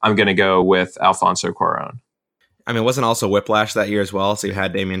 So I'm going to go with Alfonso Cuarón. I mean, wasn't also Whiplash that year as well? So you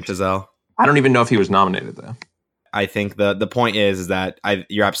had Damien Chazelle. I don't even know if he was nominated, though. I think the point is that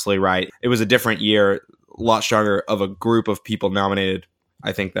you're absolutely right. It was a different year, a lot stronger of a group of people nominated.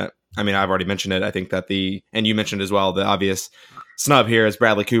 I think that, I've already mentioned it. I think that and you mentioned as well, the obvious snub here is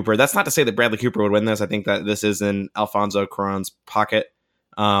Bradley Cooper. That's not to say that Bradley Cooper would win this. I think that this is in Alfonso Cuarón's pocket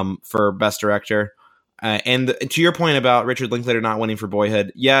for Best Director. And to your point about Richard Linklater not winning for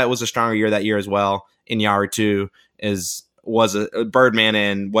Boyhood, yeah, it was a stronger year that year as well. Inarritu was a Birdman,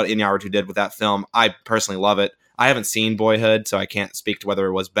 and what Inarritu did with that film, I personally love it. I haven't seen Boyhood, so I can't speak to whether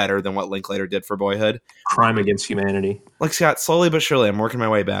it was better than what Linklater did for Boyhood. Crime against humanity. Like, Scott, slowly but surely, I'm working my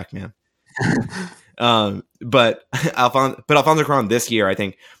way back, man. But Alfonso Cuarón this year, I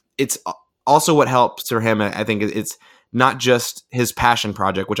think it's also what helps for him. I think it's not just his passion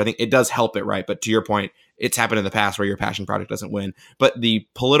project, which I think it does help it, right? But to your point, it's happened in the past where your passion project doesn't win. But the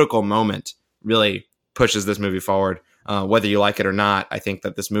political moment really pushes this movie forward. Whether you like it or not, I think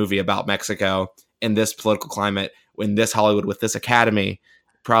that this movie about Mexico in this political climate, in this Hollywood, with this Academy,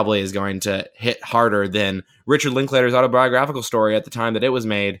 probably is going to hit harder than Richard Linklater's autobiographical story at the time that it was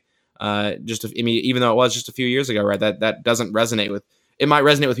made. Even though it was just a few years ago, right? That doesn't resonate with. It might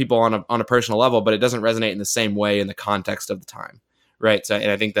resonate with people on a personal level, but it doesn't resonate in the same way in the context of the time, right? So,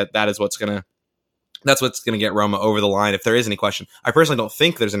 and I think that is what's gonna get Roma over the line, if there is any question. I personally don't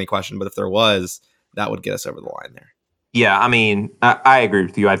think there's any question, but if there was, that would get us over the line there. Yeah, I agree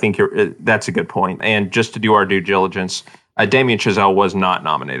with you. I think that's a good point. And just to do our due diligence, Damien Chazelle was not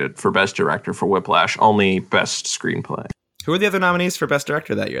nominated for Best Director for Whiplash, only Best Screenplay. Who are the other nominees for Best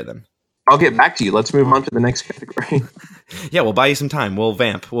Director that year, then? I'll get back to you. Let's move on to the next category. Yeah, we'll buy you some time. We'll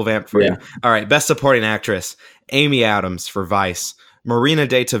vamp for you. All right, Best Supporting Actress. Amy Adams for Vice. Marina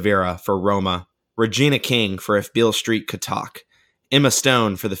de Tavira for Roma. Regina King for If Beale Street Could Talk, Emma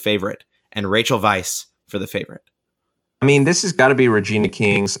Stone for The Favorite, and Rachel Weisz for The Favorite. I mean, this has got to be Regina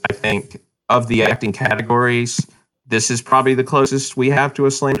King's. I think of the acting categories, this is probably the closest we have to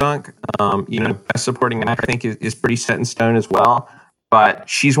a slam dunk. Best supporting actor, I think, is pretty set in stone as well. But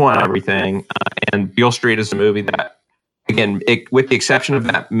she's won everything. And Beale Street is a movie that, again, with the exception of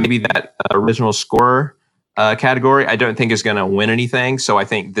that, maybe that original scorer category, I don't think is going to win anything. So I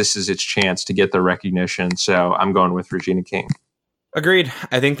think this is its chance to get the recognition. So I'm going with Regina King. Agreed.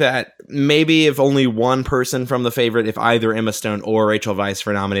 I think that maybe if only one person from The Favorite, if either Emma Stone or Rachel Weisz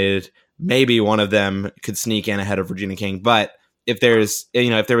were nominated, maybe one of them could sneak in ahead of Regina King. But if there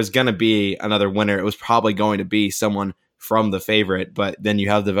was going to be another winner, it was probably going to be someone from The Favorite. But then you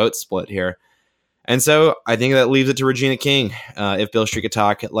have the vote split here. And so I think that leaves it to Regina King. If Beale Street Could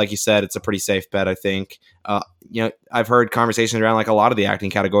Talk, like you said, it's a pretty safe bet, I think. I've heard conversations around like a lot of the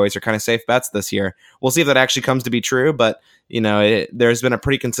acting categories are kind of safe bets this year. We'll see if that actually comes to be true, but there's been a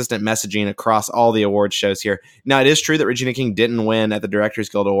pretty consistent messaging across all the award shows here. Now, it is true that Regina King didn't win at the Directors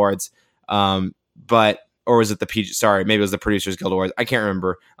Guild Awards, or was it the maybe it was the Producers Guild Awards. I can't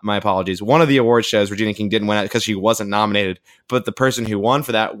remember. My apologies. One of the award shows Regina King didn't win it because she wasn't nominated, but the person who won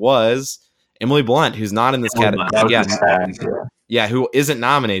for that was Emily Blunt, who's not in this category. Yeah, who isn't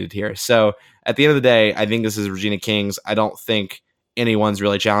nominated here. So at the end of the day, I think this is Regina King's. I don't think anyone's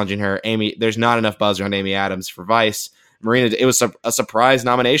really challenging her. There's not enough buzz around Amy Adams for Vice. It was a surprise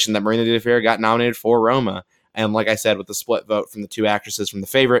nomination that Marina de Fer got nominated for Roma. And like I said, with the split vote from the two actresses from The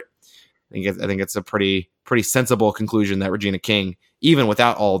Favorite, I think it's a pretty sensible conclusion that Regina King, even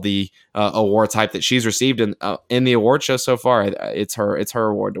without all the awards hype that she's received in the award show so far, it's her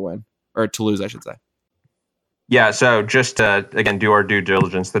award to win. Or to lose, I should say. Yeah, so just to, again, do our due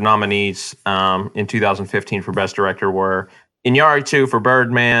diligence, the nominees in 2015 for Best Director were Iñárritu for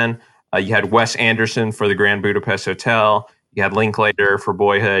Birdman, you had Wes Anderson for The Grand Budapest Hotel, you had Linklater for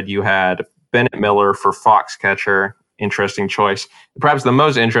Boyhood, you had Bennett Miller for Foxcatcher, interesting choice. Perhaps the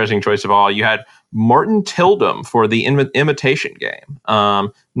most interesting choice of all, you had Martin Tildum for The Imitation Game.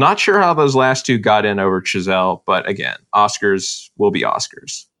 Not sure how those last two got in over Chazelle, but again, Oscars will be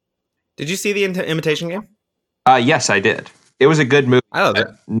Oscars. Did you see The Imitation Game? Yes, I did. It was a good movie. I love it.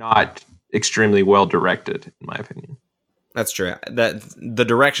 Not extremely well directed, in my opinion. That's true. The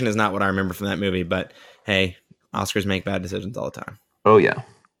direction is not what I remember from that movie, but hey, Oscars make bad decisions all the time. Oh, yeah.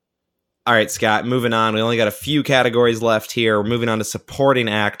 All right, Scott, moving on. We only got a few categories left here. We're moving on to supporting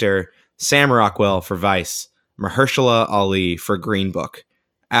actor. Sam Rockwell for Vice, Mahershala Ali for Green Book,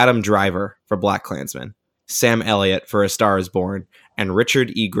 Adam Driver for BlacKkKlansman, Sam Elliott for A Star Is Born, and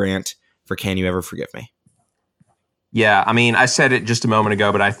Richard E. Grant for Can You Ever Forgive Me? Yeah, I mean, I said it just a moment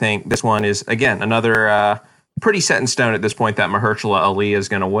ago, but I think this one is, again, another pretty set in stone at this point that Mahershala Ali is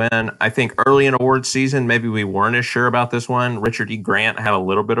going to win. I think early in awards season, maybe we weren't as sure about this one. Richard E. Grant had a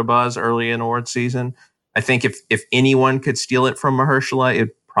little bit of buzz early in awards season. I think if anyone could steal it from Mahershala,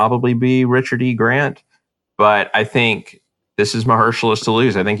 it'd probably be Richard E. Grant. But I think this is Mahershala's to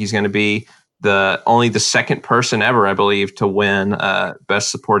lose. I think he's going to be only the second person ever, I believe, to win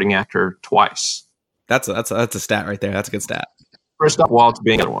Best Supporting Actor twice. That's a stat right there. That's a good stat. Christoph Waltz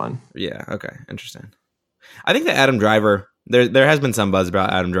being the one. Yeah. Okay. Interesting. I think that Adam Driver. There has been some buzz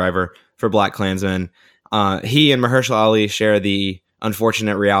about Adam Driver for BlacKkKlansman. He and Mahershala Ali share the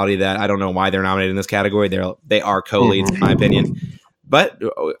unfortunate reality that I don't know why they're nominated in this category. They are co-leads, in my opinion. But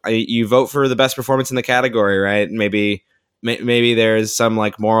you vote for the best performance in the category, right? Maybe there's some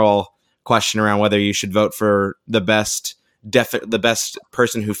like moral question around whether you should vote for the best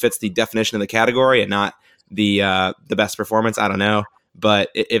person who fits the definition of the category and not the best performance. I don't know, but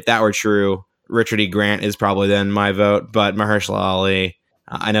if that were true, Richard E. Grant is probably then my vote. But Mahershala Ali,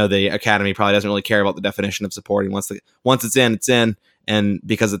 I know the Academy probably doesn't really care about the definition of supporting. Once it's in, and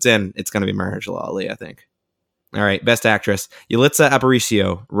because it's in, it's going to be Mahershala Ali, I think. All right, Best Actress: Yalitza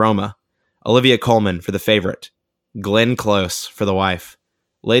Aparicio, Roma; Olivia Colman for The Favorite; Glenn Close for The Wife;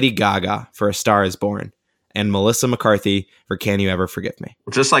 Lady Gaga for A Star Is Born; and Melissa McCarthy for Can You Ever Forgive Me?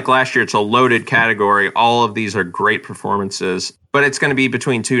 Just like last year, it's a loaded category. All of these are great performances, but it's going to be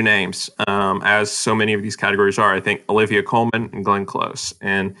between two names, as so many of these categories are. I think Olivia Colman and Glenn Close.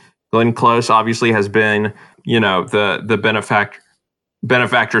 And Glenn Close obviously has been, the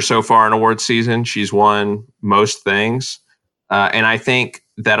benefactor so far in awards season. She's won most things. And I think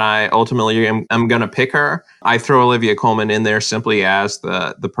that I ultimately am going to pick her. I throw Olivia Colman in there simply as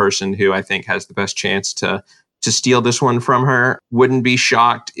the person who I think has the best chance to steal this one from her. Wouldn't be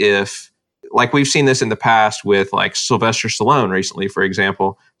shocked if, like we've seen this in the past with like Sylvester Stallone recently, for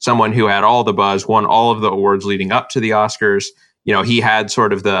example, someone who had all the buzz, won all of the awards leading up to the Oscars, he had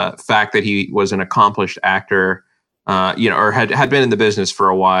sort of the fact that he was an accomplished actor, or had been in the business for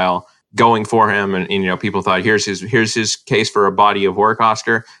a while, going for him, and people thought here's his case for a body of work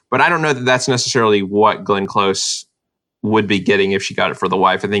Oscar. But I don't know that that's necessarily what Glenn Close would be getting if she got it for The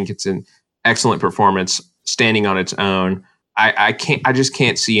Wife. I think it's an excellent performance standing on its own. I just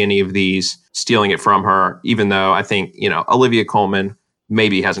can't see any of these stealing it from her, even though I think, Olivia Colman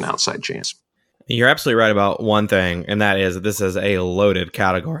maybe has an outside chance. You're absolutely right about one thing, and that is that this is a loaded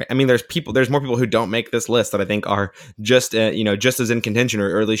category. I mean, there's more people who don't make this list that I think are just as in contention,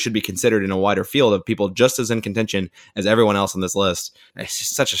 or at least should be considered in a wider field of people just as in contention as everyone else on this list. It's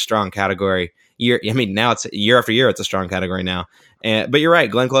just such a strong category. Now it's year after year, it's a strong category now. But you're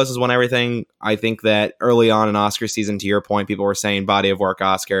right, Glenn Close has won everything. I think that early on in Oscar season, to your point, people were saying body of work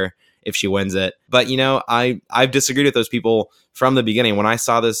Oscar if she wins it. But I've disagreed with those people from the beginning. When I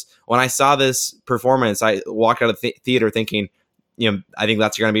saw this performance, I walked out of the theater thinking, I think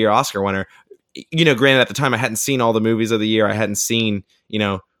that's going to be your Oscar winner. Granted, at the time I hadn't seen all the movies of the year. I hadn't seen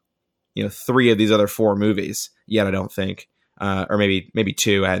 3 of these other 4 movies yet, I don't think. Or maybe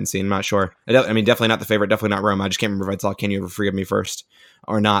 2 I hadn't seen. I'm not sure. Definitely not The Favorite, definitely not Roma. I just can't remember if I saw Can You Ever Forgive Me First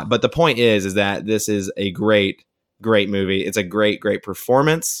or not. But the point is that this is a great, great movie. It's a great, great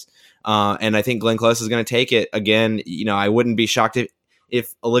performance. And I think Glenn Close is going to take it. Again, I wouldn't be shocked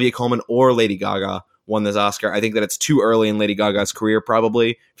if Olivia Colman or Lady Gaga won this Oscar. I think that it's too early in Lady Gaga's career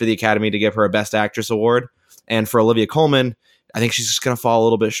probably for the Academy to give her a Best Actress award. And for Olivia Colman, I think she's just going to fall a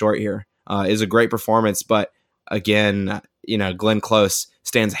little bit short here. Is a great performance, but again, Glenn Close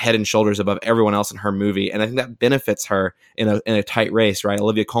stands head and shoulders above everyone else in her movie, and I think that benefits her in a tight race, right?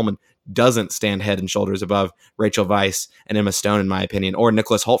 Olivia Colman doesn't stand head and shoulders above Rachel Weisz and Emma Stone, in my opinion, or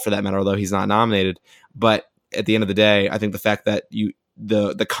Nicholas Hoult for that matter, although he's not nominated. But at the end of the day, I think the fact that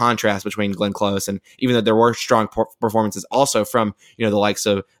the contrast between Glenn Close, and even though there were strong performances also from the likes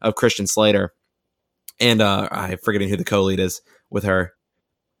of Christian Slater, and I'm forgetting who the co-lead is with her.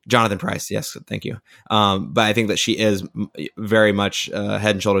 Jonathan Pryce, yes, thank you. But I think that she is very much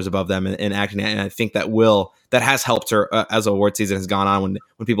head and shoulders above them in acting, and I think that has helped her as award season has gone on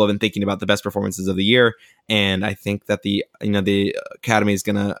when people have been thinking about the best performances of the year. And I think that the Academy is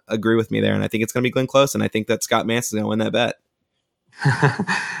going to agree with me there, and I think it's going to be Glenn Close, and I think that Scott Mance is going to win that bet.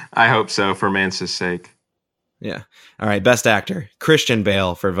 I hope so, for Mance's sake. Yeah. All right. Best Actor: Christian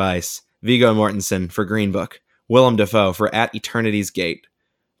Bale for Vice, Viggo Mortensen for Green Book, Willem Dafoe for At Eternity's Gate,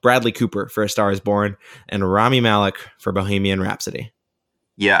 Bradley Cooper for A Star Is Born, and Rami Malek for Bohemian Rhapsody.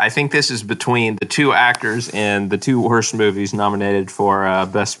 Yeah, I think this is between the 2 actors in the 2 worst movies nominated for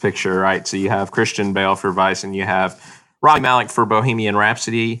Best Picture, right? So you have Christian Bale for Vice, and you have Rami Malek for Bohemian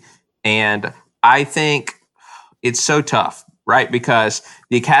Rhapsody. And I think it's so tough, right? Because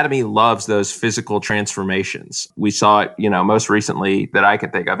the Academy loves those physical transformations. We saw it, most recently that I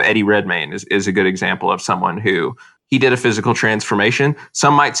can think of. Eddie Redmayne is a good example of someone who he did a physical transformation.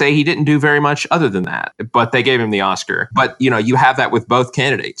 Some might say he didn't do very much other than that, but they gave him the Oscar. But, you have that with both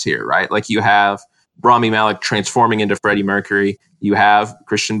candidates here, right? Like you have Rami Malek transforming into Freddie Mercury. You have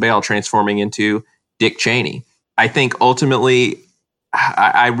Christian Bale transforming into Dick Cheney. I think ultimately,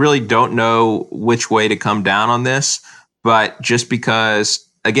 I really don't know which way to come down on this, but just because,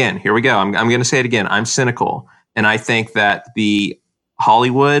 again, here we go. I'm going to say it again. I'm cynical. And I think that the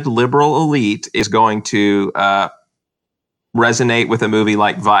Hollywood liberal elite is going to resonate with a movie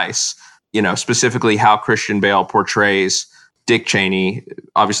like Vice, specifically how Christian Bale portrays Dick Cheney,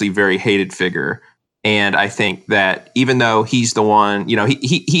 obviously very hated figure. And I think that even though he's the one,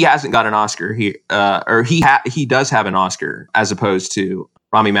 he hasn't got an Oscar here, or he does have an Oscar as opposed to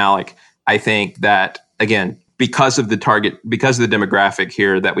Rami Malek. I think that, again, because of the demographic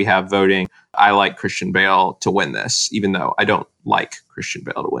here that we have voting, I like Christian Bale to win this, even though I don't like Christian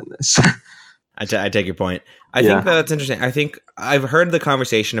Bale to win this. I take your point. I think that's interesting. I think I've heard the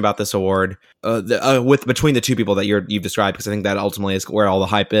conversation about this award between the 2 people that you've described, because I think that ultimately is where all the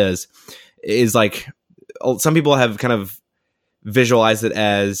hype is like some people have kind of visualized it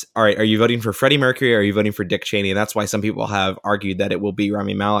as, all right, are you voting for Freddie Mercury or are you voting for Dick Cheney? And that's why some people have argued that it will be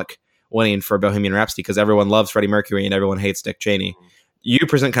Rami Malek winning for Bohemian Rhapsody, because everyone loves Freddie Mercury and everyone hates Dick Cheney. You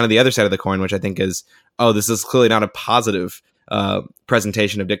present kind of the other side of the coin, which I think is, this is clearly not a positive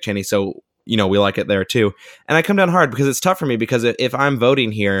presentation of Dick Cheney, so we like it there too. And I come down hard because it's tough for me, because if I'm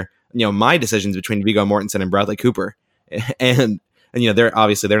voting here, my decision's between Viggo Mortensen and Bradley Cooper, and they're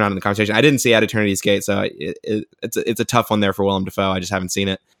not in the conversation. I didn't see At Eternity's Gate, so it's a tough one there for Willem Dafoe. I just haven't seen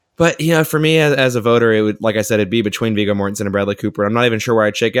it. But for me as a voter, it would, like I said, it'd be between Viggo Mortensen and Bradley Cooper. I'm not even sure where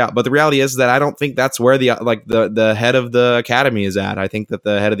I'd shake out. But the reality is that I don't think that's where the head of the Academy is at. I think that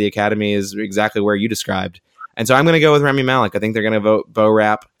the head of the Academy is exactly where you described. And so I'm going to go with Rami Malek. I think they're going to vote Bo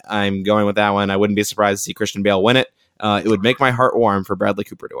Rap. I'm going with that one. I wouldn't be surprised to see Christian Bale win it. It would make my heart warm for Bradley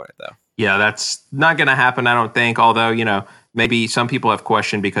Cooper to win it, though. Yeah, that's not going to happen, I don't think. Although, maybe some people have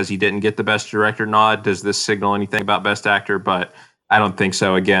questioned because he didn't get the Best Director nod. Does this signal anything about Best Actor? But I don't think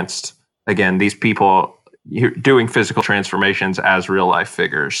so. Again, these people doing physical transformations as real life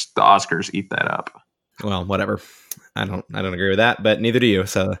figures. The Oscars eat that up. Well, whatever. I don't agree with that, but neither do you.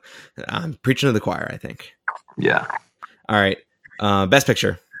 So I'm preaching to the choir, I think. Yeah. All right. Best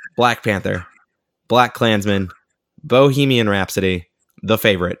Picture: Black Panther, Black Klansman, Bohemian Rhapsody, The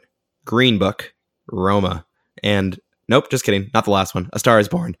Favorite, Green Book, Roma, and nope, just kidding, not the last one, A Star Is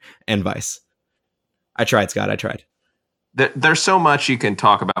Born, and Vice. I tried, Scott. I tried. There's so much you can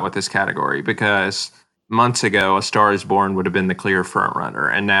talk about with this category because months ago, A Star Is Born would have been the clear front runner,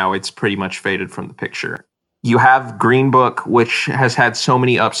 and now it's pretty much faded from the picture. You have Green Book, which has had so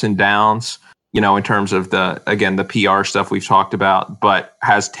many ups and downs, in terms of the PR stuff we've talked about, but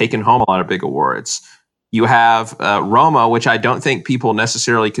has taken home a lot of big awards. You have Roma, which I don't think people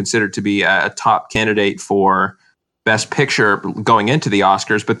necessarily consider to be a top candidate for Best Picture going into the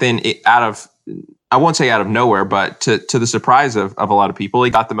Oscars, but then I won't say out of nowhere, but to the surprise of a lot of people, he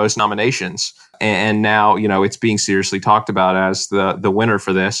got the most nominations. And now, it's being seriously talked about as the winner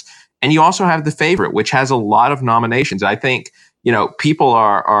for this. And you also have The Favorite, which has a lot of nominations. I think, people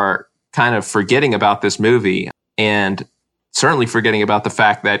are kind of forgetting about this movie and certainly forgetting about the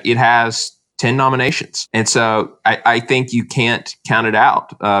fact that it has 10 nominations. And so I think you can't count it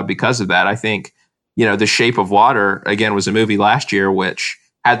out because of that. I think, The Shape of Water, again, was a movie last year, which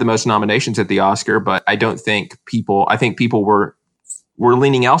had the most nominations at the Oscar, but I think people were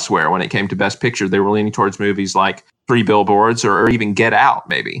leaning elsewhere when it came to Best Picture. They were leaning towards movies like Three Billboards or even Get Out,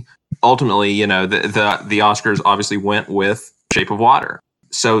 maybe. Ultimately, the Oscars obviously went with Shape of Water.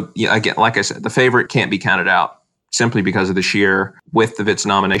 So again, like I said, The Favorite can't be counted out simply because of the sheer width of its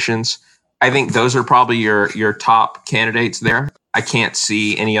nominations. I think those are probably your top candidates there. I can't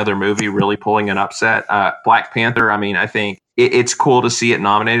see any other movie really pulling an upset. Black Panther, I think it's cool to see it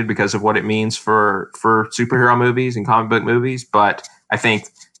nominated because of what it means for superhero movies and comic book movies. But I think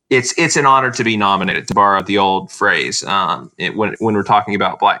it's an honor to be nominated, to borrow the old phrase. When we're talking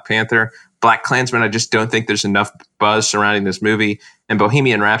about Black Panther, Black Klansman, I just don't think there's enough buzz surrounding this movie. And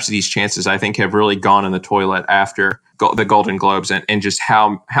Bohemian Rhapsody's chances, I think, have really gone in the toilet after the Golden Globes and just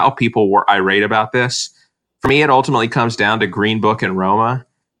how people were irate about this. For me, it ultimately comes down to Green Book and Roma.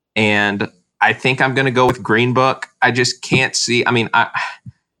 And I think I'm going to go with Green Book. I just can't see.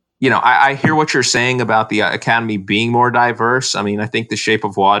 I hear what you're saying about the Academy being more diverse. I think The Shape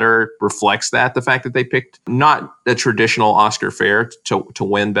of Water reflects that, the fact that they picked not a traditional Oscar fare to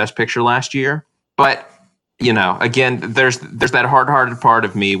win Best Picture last year. But, again, there's that hard-hearted part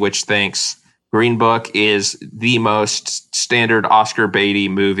of me which thinks Green Book is the most standard Oscar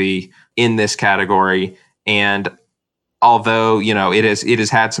baity movie in this category. And although, it has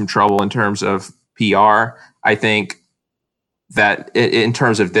had some trouble in terms of PR, I think that in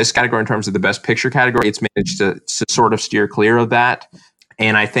terms of this category, in terms of the Best Picture category, it's managed to sort of steer clear of that.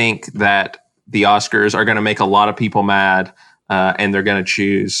 And I think that the Oscars are going to make a lot of people mad, and they're going to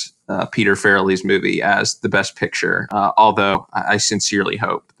choose Peter Farrelly's movie as the Best Picture, although I sincerely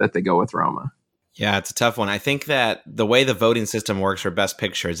hope that they go with Roma. Yeah, it's a tough one. I think that the way the voting system works for Best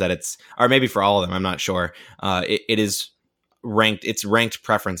Picture is that or maybe for all of them, I'm not sure, it is ranked. It's ranked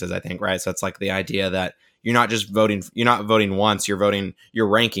preferences, I think, right? So it's like the idea that you're not voting once, you're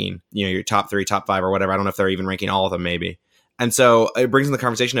ranking, your top 3, top 5 or whatever. I don't know if they're even ranking all of them, maybe. And so it brings in the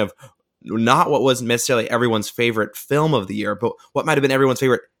conversation of not what was necessarily everyone's favorite film of the year, but what might have been everyone's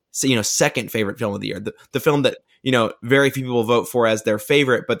favorite, second favorite film of the year. The film that, very few people vote for as their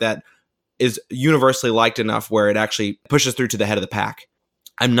favorite, but that is universally liked enough where it actually pushes through to the head of the pack.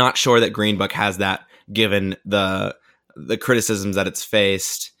 I'm not sure that Green Book has that, given the criticisms that it's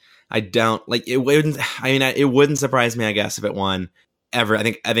faced. I don't like it. It wouldn't surprise me, I guess, if it won ever. I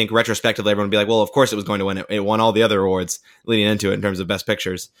think retrospectively, everyone would be like, well, of course it was going to win. It won all the other awards leading into it in terms of Best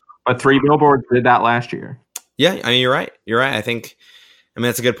Pictures. But Three Billboards did that last year. Yeah, you're right. I think,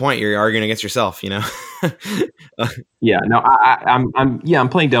 that's a good point. You're arguing against yourself, Yeah, no, I'm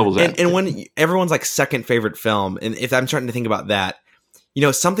playing devil's advocate. And when everyone's like second favorite film, and if I'm starting to think about that,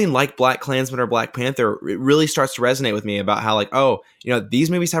 something like Black Klansman or Black Panther, it really starts to resonate with me about how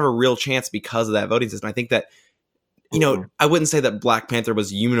these movies have a real chance because of that voting system. I think that, I wouldn't say that Black Panther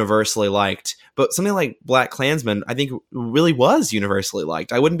was universally liked, but something like Black Klansman, I think really was universally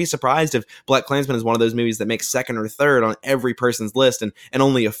liked. I wouldn't be surprised if Black Klansman is one of those movies that makes second or third on every person's list and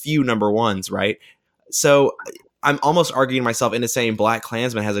only a few number ones, right? So I'm almost arguing myself into saying Black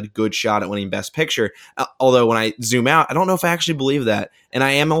Klansman has a good shot at winning Best Picture. Although when I zoom out, I don't know if I actually believe that. And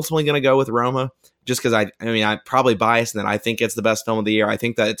I am ultimately going to go with Roma just because I'm probably biased in that I think it's the best film of the year. I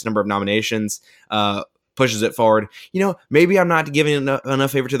think that its number of nominations pushes it forward. Maybe I'm not giving enough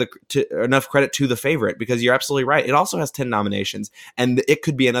enough credit to The Favorite, because you're absolutely right. It also has 10 nominations, and it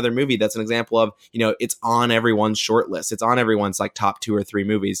could be another movie that's an example of, it's on everyone's short list. It's on everyone's like top 2 or 3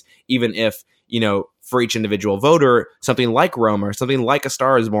 movies, even if, for each individual voter, something like Roma, or something like A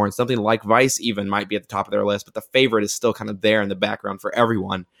Star Is Born, something like Vice even might be at the top of their list, but The Favorite is still kind of there in the background for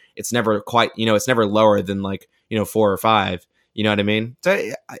everyone. It's never quite, it's never lower than 4 or 5. You know what I mean? So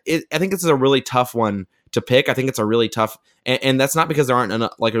I think this is a really tough one to pick. I think it's a really tough, and that's not because there aren't a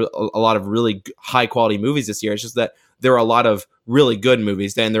lot of really high quality movies this year. It's just that there are a lot of really good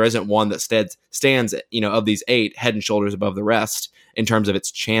movies, and there isn't one that stands, of these 8 head and shoulders above the rest in terms of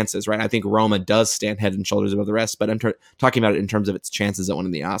its chances, right? I think Roma does stand head and shoulders above the rest, but I'm talking about it in terms of its chances at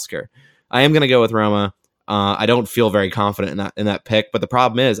winning the Oscar. I am going to go with Roma. I don't feel very confident in that pick, but the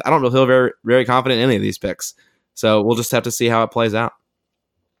problem is I don't feel very, very confident in any of these picks. So we'll just have to see how it plays out.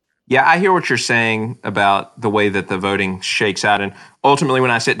 Yeah, I hear what you're saying about the way that the voting shakes out. And ultimately,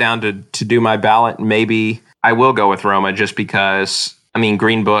 when I sit down to do my ballot, maybe I will go with Roma, just because,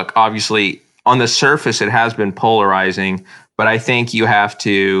 Green Book, obviously, on the surface, it has been polarizing. But I think you have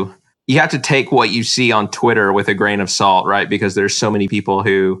to take what you see on Twitter with a grain of salt, right? Because there's so many people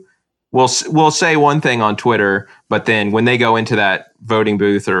who will say one thing on Twitter, but then when they go into that voting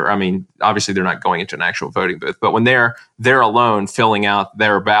booth, or obviously they're not going into an actual voting booth, but when they're alone filling out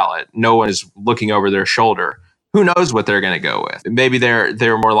their ballot, no one is looking over their shoulder. Who knows what they're going to go with? Maybe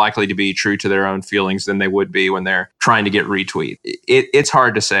they're more likely to be true to their own feelings than they would be when they're trying to get retweet. It's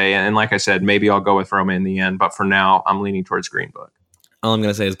hard to say, and like I said, maybe I'll go with Roma in the end, but for now, I'm leaning towards Green Book. All I'm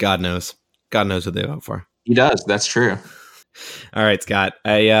going to say is God knows. God knows what they vote for. He does. That's true. All right, Scott.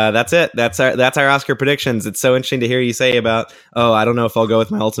 That's it. That's our Oscar predictions. It's so interesting to hear you say about, I don't know if I'll go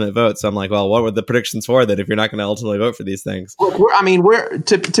with my ultimate vote. So I'm like, well, what were the predictions for that if you're not going to ultimately vote for these things? Look, we're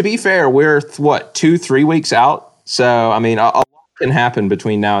to be fair, we're 2-3 weeks out. So a lot can happen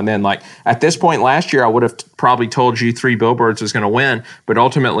between now and then. Like at this point last year, I would have probably told you 3 Billboards was going to win, but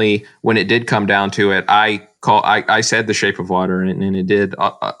ultimately, when it did come down to it, I said The Shape of Water, and it did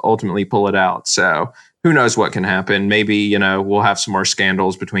ultimately pull it out. So who knows what can happen? Maybe, we'll have some more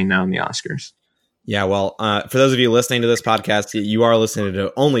scandals between now and the Oscars. Yeah, well, for those of you listening to this podcast, you are listening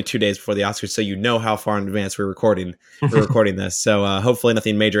to only 2 days before the Oscars, so you know how far in advance we're recording this. So hopefully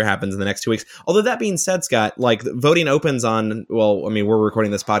nothing major happens in the next 2 weeks. Although that being said, Scott, voting opens on, we're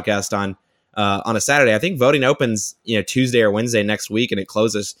recording this podcast on a Saturday. I think voting opens, Tuesday or Wednesday next week, and it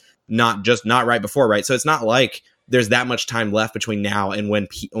closes not right before, right? So it's not like there's that much time left between now and when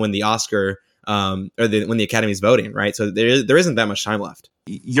the Oscar when the Academy's voting, right? So there isn't that much time left.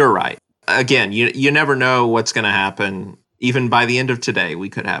 You're right. Again, you never know what's going to happen. Even by the end of today, we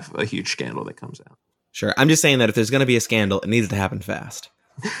could have a huge scandal that comes out. Sure. I'm just saying that if there's going to be a scandal, it needs to happen fast.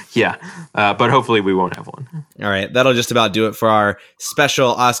 Yeah, but hopefully we won't have one. All right. That'll just about do it for our special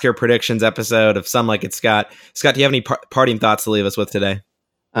Oscar predictions episode of Some Like It, Scott. Scott, do you have any parting thoughts to leave us with today?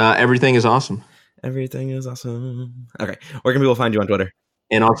 Everything is awesome. Everything is awesome. Okay. Where can people find you on Twitter?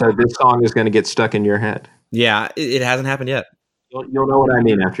 And also, this song is going to get stuck in your head. Yeah, it hasn't happened yet. You'll know what I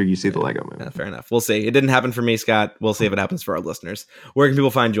mean after you see the Lego Movie. Yeah, fair enough. We'll see. It didn't happen for me, Scott. We'll see if it happens for our listeners. Where can people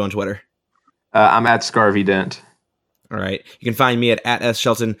find you on Twitter? I'm at Scarvy Dent. All right. You can find me at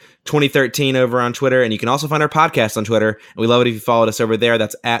 @SShelton2013 over on Twitter, and you can also find our podcast on Twitter. And we love it if you followed us over there.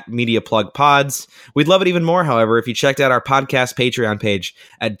 That's at Media Plug Pods. We'd love it even more, however, if you checked out our podcast Patreon page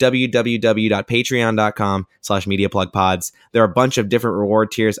at www.patreon.com/MediaPlugPods. There are a bunch of different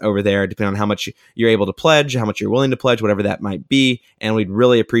reward tiers over there, depending on how much you're able to pledge, how much you're willing to pledge, whatever that might be. And we'd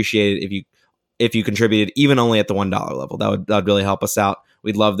really appreciate it if you contributed even only at the $1 level. That would really help us out.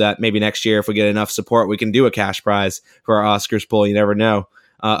 We'd love that. Maybe next year, if we get enough support, we can do a cash prize for our Oscars poll. You never know.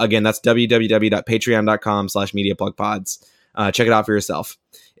 Again, that's www.patreon.com/MediaPlugPods. Check it out for yourself.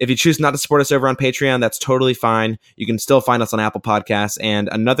 If you choose not to support us over on Patreon, that's totally fine. You can still find us on Apple Podcasts. And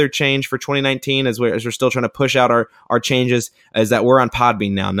another change for 2019, as we're still trying to push out our changes, is that we're on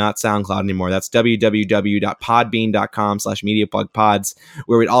Podbean now, not SoundCloud anymore. That's www.podbean.com/MediaPlugPods,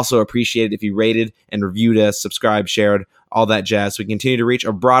 where we'd also appreciate it if you rated and reviewed us, subscribed, shared, all that jazz. So we continue to reach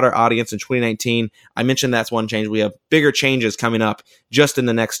a broader audience in 2019. I mentioned that's one change. We have bigger changes coming up just in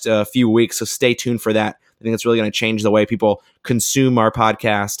the next few weeks, so stay tuned for that. I think it's really going to change the way people consume our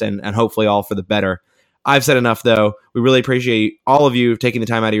podcast and hopefully all for the better. I've said enough, though. We really appreciate all of you taking the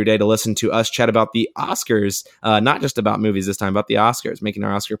time out of your day to listen to us chat about the Oscars, not just about movies this time, about the Oscars, making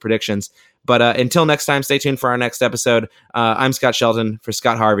our Oscar predictions. But until next time, stay tuned for our next episode. I'm Scott Shelton for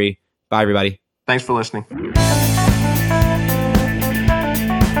Scott Harvey. Bye, everybody. Thanks for listening.